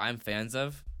least that I'm fans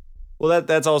of. Well,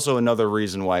 that's also another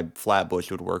reason why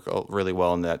Flatbush would work really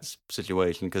well in that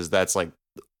situation, because that's like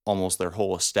almost their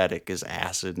whole aesthetic is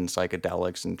acid and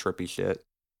psychedelics and trippy shit.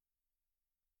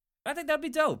 I think that'd be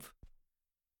dope.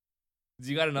 Do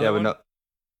you got another one?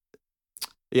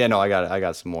 I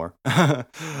got some more.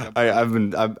 I've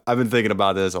been thinking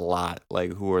about this a lot.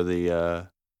 Like, who are the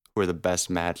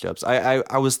best matchups?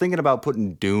 I was thinking about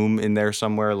putting Doom in there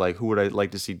somewhere. Like, who would I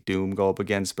like to see Doom go up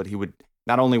against? But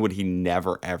not only would he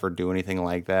never ever do anything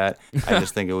like that, I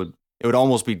just think it would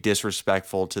almost be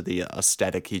disrespectful to the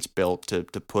aesthetic he's built to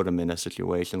put him in a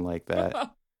situation like that.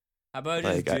 How about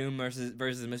just Doom versus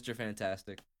Mr.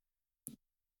 Fantastic?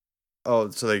 Oh,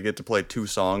 so they get to play 2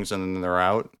 songs and then they're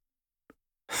out?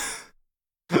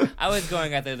 I was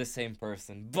going at they're the same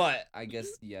person, but I guess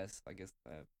yes. I guess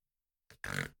that.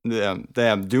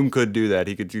 Damn. Doom could do that.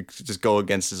 He could just go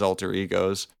against his alter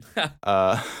egos.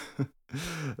 That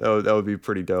would be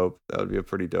pretty dope. That would be a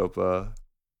pretty dope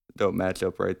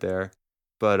matchup right there.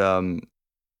 But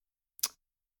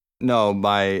no,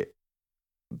 my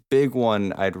big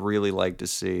one I'd really like to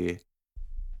see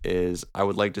is I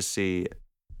would like to see,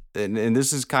 and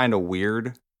this is kind of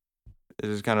weird.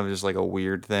 This is kind of just like a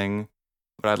weird thing,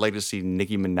 but I'd like to see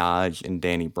Nicki Minaj and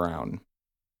Danny Brown.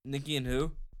 Nicki and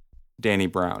who? Danny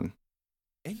Brown.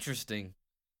 Interesting.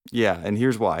 Yeah, and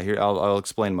here's why. Here I'll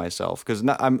explain myself because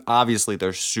I'm obviously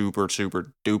they're super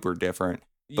duper different,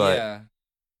 but yeah.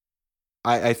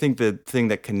 I think the thing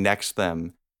that connects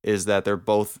them is that they've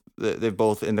both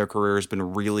in their careers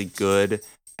been really good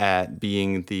at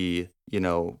being the,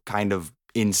 kind of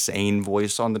insane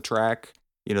voice on the track,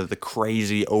 the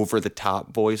crazy over the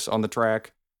top voice on the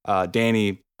track.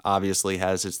 Danny obviously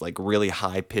has his like really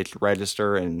high pitched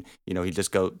register, and he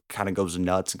just goes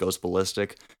nuts and goes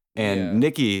ballistic. And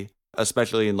Nicki,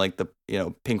 especially in like the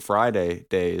Pink Friday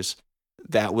days,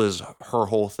 that was her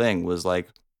whole thing, was like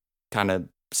kind of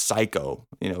psycho,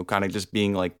 kind of just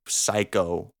being like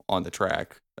psycho on the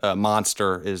track.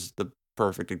 Monster is the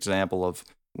perfect example of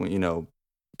when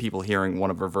people hearing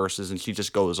one of her verses and she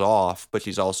just goes off, but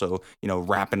she's also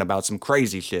rapping about some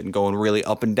crazy shit and going really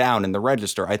up and down in the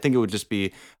register. I think it would just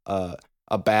be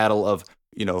a battle of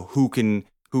who can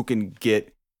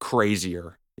get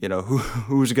crazier,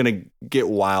 who's gonna get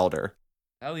wilder.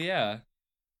 Hell yeah.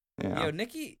 Yeah. Yo,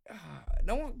 Nicki,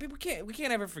 we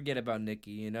can't ever forget about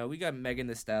Nicki. We got Megan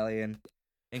Thee Stallion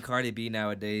and Cardi B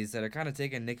nowadays that are kind of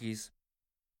taking Nicki's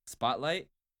spotlight,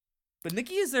 but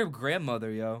Nicki is their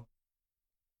grandmother, yo.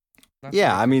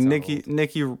 Yeah, I mean Nicki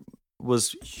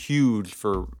was huge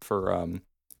for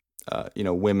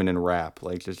women in rap.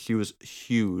 Like she was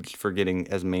huge for getting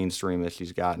as mainstream as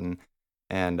she's gotten,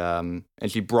 and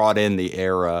she brought in the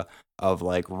era of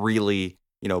like really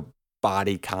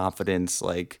body confidence,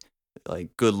 like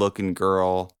good looking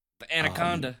girl, The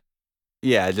Anaconda.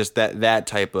 Yeah, just that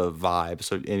type of vibe.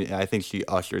 So and I think she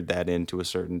ushered that in to a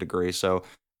certain degree. So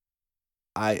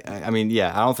I mean,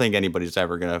 yeah, I don't think anybody's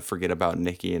ever gonna forget about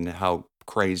Nicki and how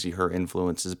crazy her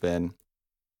influence has been.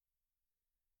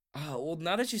 Oh, well,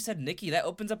 now that you said Nicki, that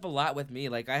opens up a lot with me.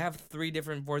 Like, I have 4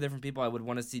 different people I would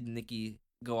want to see Nicki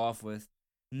go off with.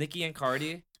 Nicki and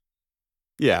Cardi.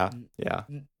 Yeah.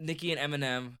 Nicki and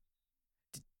Eminem.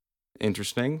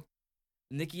 Interesting.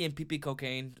 Nicki and PP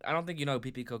Cocaine. I don't think you know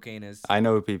who PP Cocaine is. I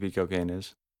know who PP Cocaine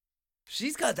is.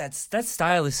 She's got that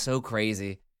style is so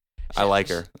crazy. I like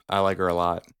her. I like her a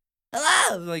lot.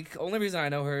 Like, only reason I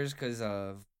know her is because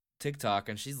of TikTok,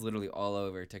 and she's literally all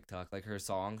over TikTok, like her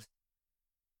songs.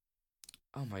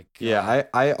 Oh my god. Yeah,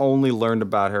 I only learned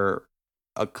about her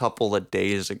a couple of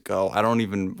days ago. I don't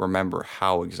even remember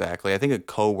how exactly. I think a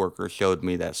coworker showed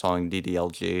me that song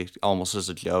DDLG almost as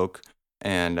a joke,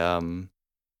 and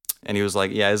he was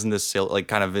like, "Yeah, isn't this silly?" Like,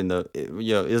 kind of in the,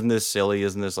 isn't this silly?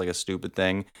 Isn't this like a stupid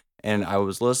thing? And I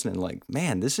was listening, like,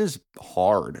 man, this is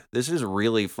hard. This is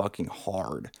really fucking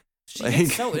hard. She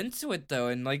gets so into it though,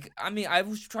 and like, I mean, I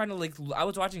was trying to I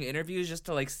was watching interviews just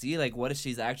to see what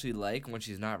she's actually like when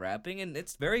she's not rapping, and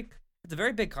it's a very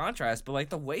big contrast. But like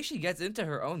the way she gets into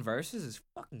her own verses is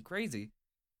fucking crazy.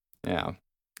 Yeah,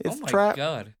 it's my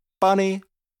god, bunny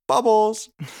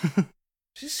bubbles.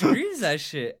 She screams that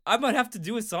shit. I might have to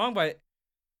do a song by.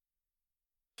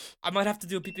 I might have to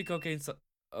do a PP Cocaine song.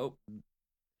 Oh.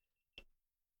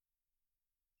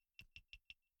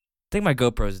 I think my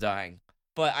GoPro's dying,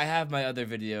 but I have my other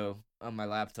video on my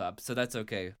laptop, so that's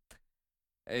okay.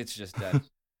 It's just dead,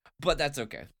 but that's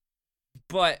okay.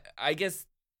 But I guess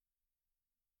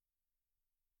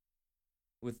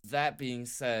with that being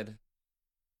said,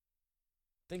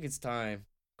 I think it's time,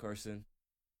 Carson.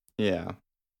 Yeah.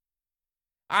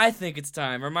 I think it's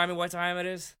time. Remind me what time it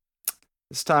is.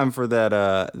 It's time for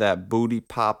that booty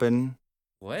poppin'.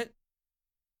 What?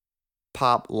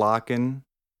 Pop lockin'.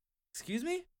 Excuse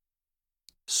me?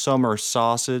 Summer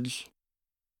sausage.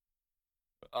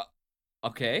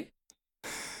 Okay.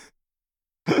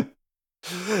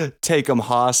 Take 'em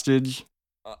hostage.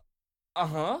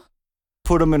 Uh-huh.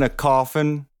 Put 'em in a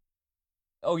coffin.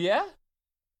 Oh, yeah?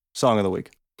 Song of the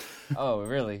week. Oh,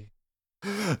 really?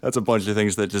 That's a bunch of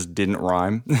things that just didn't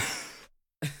rhyme.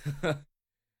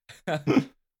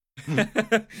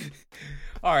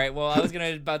 All right, well, I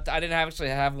didn't actually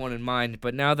have one in mind,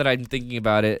 but now that I'm thinking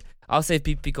about it, I'll save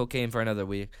PP Cocaine for another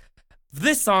week.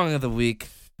 This song of the week,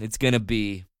 it's gonna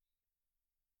be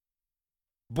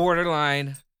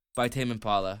Borderline by Tame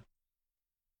Impala.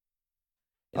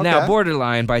 Okay. Now,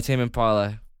 Borderline by Tame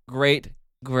Impala. Great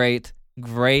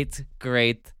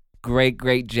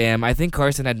great jam. I think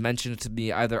Carson had mentioned it to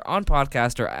me either on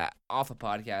podcast or off a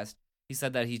podcast. He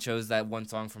said that he chose that one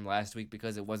song from last week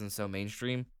because it wasn't so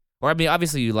mainstream. Or, I mean,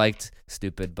 obviously you liked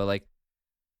Stupid, but, like,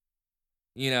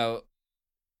 you know.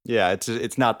 Yeah,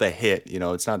 it's not the hit, you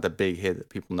know. It's not the big hit that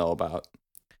people know about.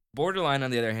 Borderline,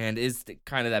 on the other hand, is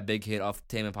kind of that big hit off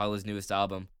Tame Impala's newest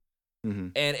album. Mm-hmm.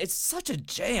 And it's such a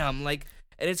jam. Like,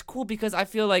 and it's cool because I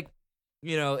feel like,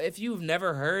 you know, if you've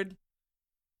never heard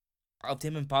of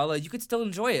Tame Impala, you could still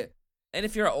enjoy it. And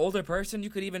if you're an older person, you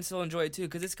could even still enjoy it too,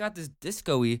 because it's got this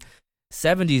disco-y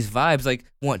 70s vibes, like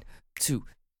 1, 2,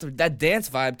 3, that dance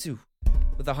vibe too,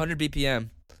 with 100 BPM.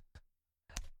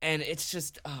 And it's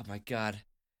just, oh my God.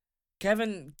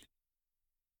 Kevin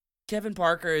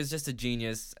Parker is just a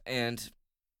genius, and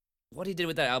what he did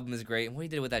with that album is great, and what he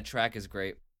did with that track is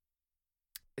great.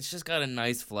 It's just got a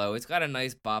nice flow. It's got a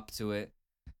nice bop to it.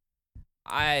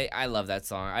 I love that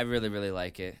song. I really, really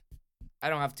like it. I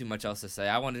don't have too much else to say.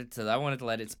 I wanted to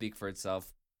let it speak for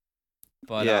itself.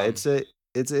 But yeah, it's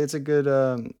a good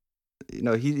you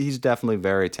know, he's definitely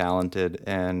very talented,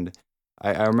 and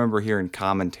I remember hearing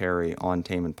commentary on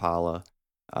Tame Impala.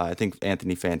 I think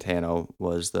Anthony Fantano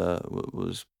was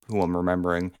who I'm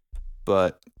remembering,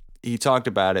 but he talked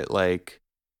about it like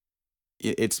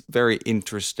it's very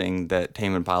interesting that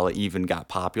Tame Impala even got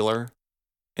popular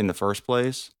in the first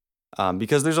place,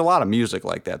 because there's a lot of music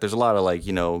like that. There's a lot of, like,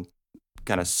 you know,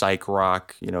 kind of psych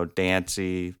rock, you know,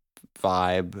 dancey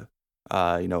vibe,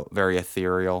 you know, very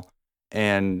ethereal,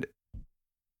 and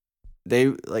they,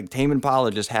 like, Tame Impala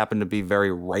just happened to be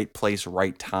very right place,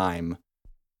 right time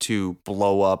to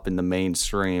blow up in the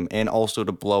mainstream, and also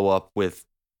to blow up with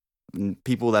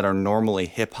people that are normally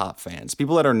hip-hop fans.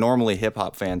 People that are normally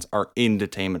hip-hop fans are into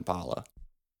Tame Impala.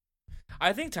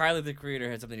 I think Tyler, the Creator,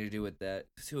 had something to do with that,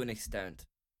 to an extent.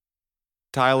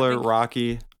 Tyler,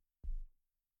 Rocky.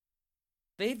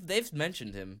 They've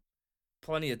mentioned him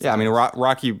plenty of times. Yeah, I mean,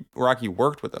 Rocky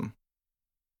worked with him.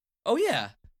 Oh, yeah.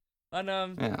 On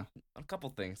Yeah. a couple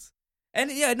things.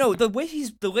 And yeah, no, the way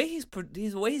he's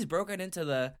broken into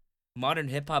the modern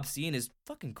hip hop scene is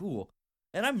fucking cool.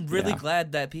 And I'm really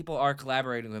glad that people are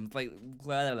collaborating with him,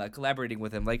 collaborating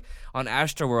with him. Like on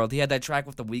Astroworld, he had that track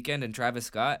with The Weeknd and Travis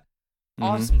Scott.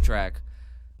 Awesome track.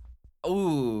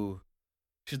 Ooh.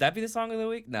 Should that be the song of the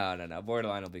week? No.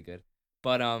 Borderline will be good.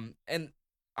 But and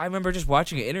I remember just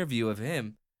watching an interview of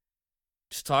him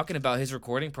just talking about his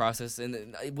recording process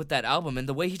and with that album, and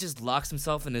the way he just locks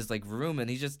himself in his, like, room, and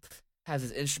he just has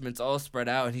his instruments all spread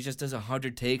out, and he just does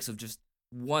 100 takes of just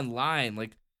one line,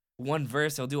 like one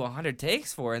verse he'll do 100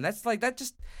 takes for, and that's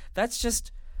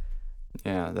just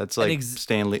yeah, that's like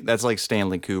Stanley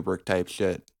Kubrick type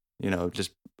shit, you know,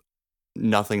 just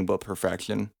nothing but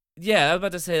perfection. Yeah, I was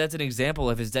about to say that's an example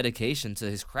of his dedication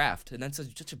to his craft, and that's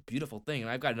such a beautiful thing,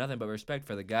 and I've got nothing but respect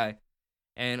for the guy.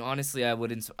 And honestly, I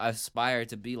would aspire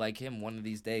to be like him one of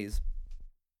these days.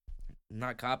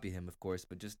 Not copy him, of course,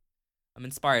 but just I'm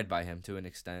inspired by him to an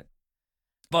extent.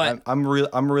 But I'm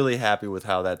really happy with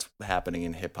how that's happening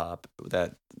in hip hop.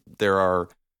 That there are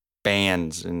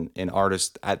bands and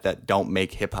artists that don't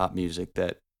make hip hop music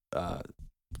that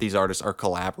these artists are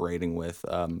collaborating with.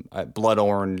 Blood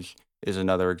Orange is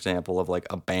another example of, like,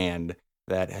 a band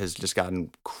that has just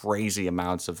gotten crazy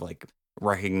amounts of, like,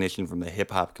 recognition from the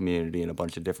hip hop community in a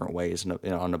bunch of different ways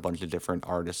and on a bunch of different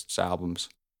artists' albums.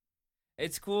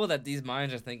 It's cool that these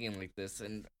minds are thinking like this,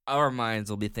 and our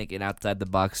minds will be thinking outside the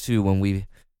box too when we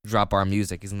drop our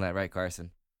music. Isn't that right,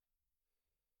 Carson?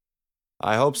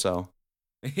 I hope so.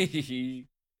 It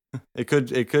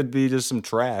could be just some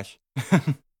trash.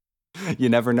 You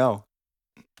never know.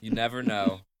 You never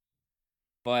know.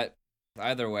 But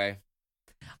either way,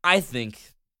 I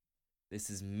think this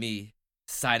is me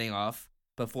signing off.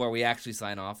 Before we actually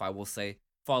sign off, I will say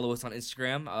follow us on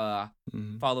Instagram,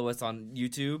 follow us on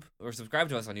YouTube, or subscribe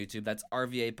to us on YouTube. That's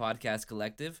RVA Podcast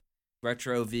Collective,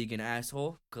 Retro Vegan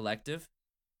Asshole Collective,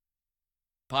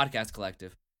 Podcast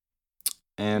Collective.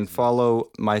 And follow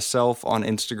myself on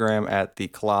Instagram at the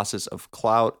Colossus of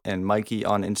Clout, and Mikey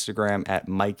on Instagram at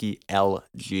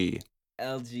MikeyLG.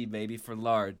 LG, baby, for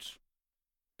large.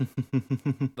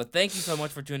 But thank you so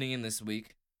much for tuning in this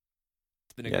week.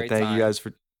 It's been a great time.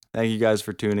 Thank you guys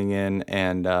for tuning in,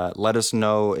 and let us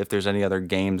know if there's any other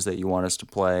games that you want us to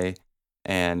play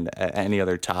and any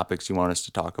other topics you want us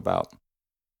to talk about.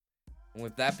 And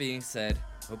with that being said,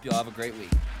 hope you all have a great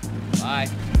week. Bye.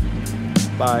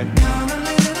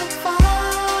 Bye.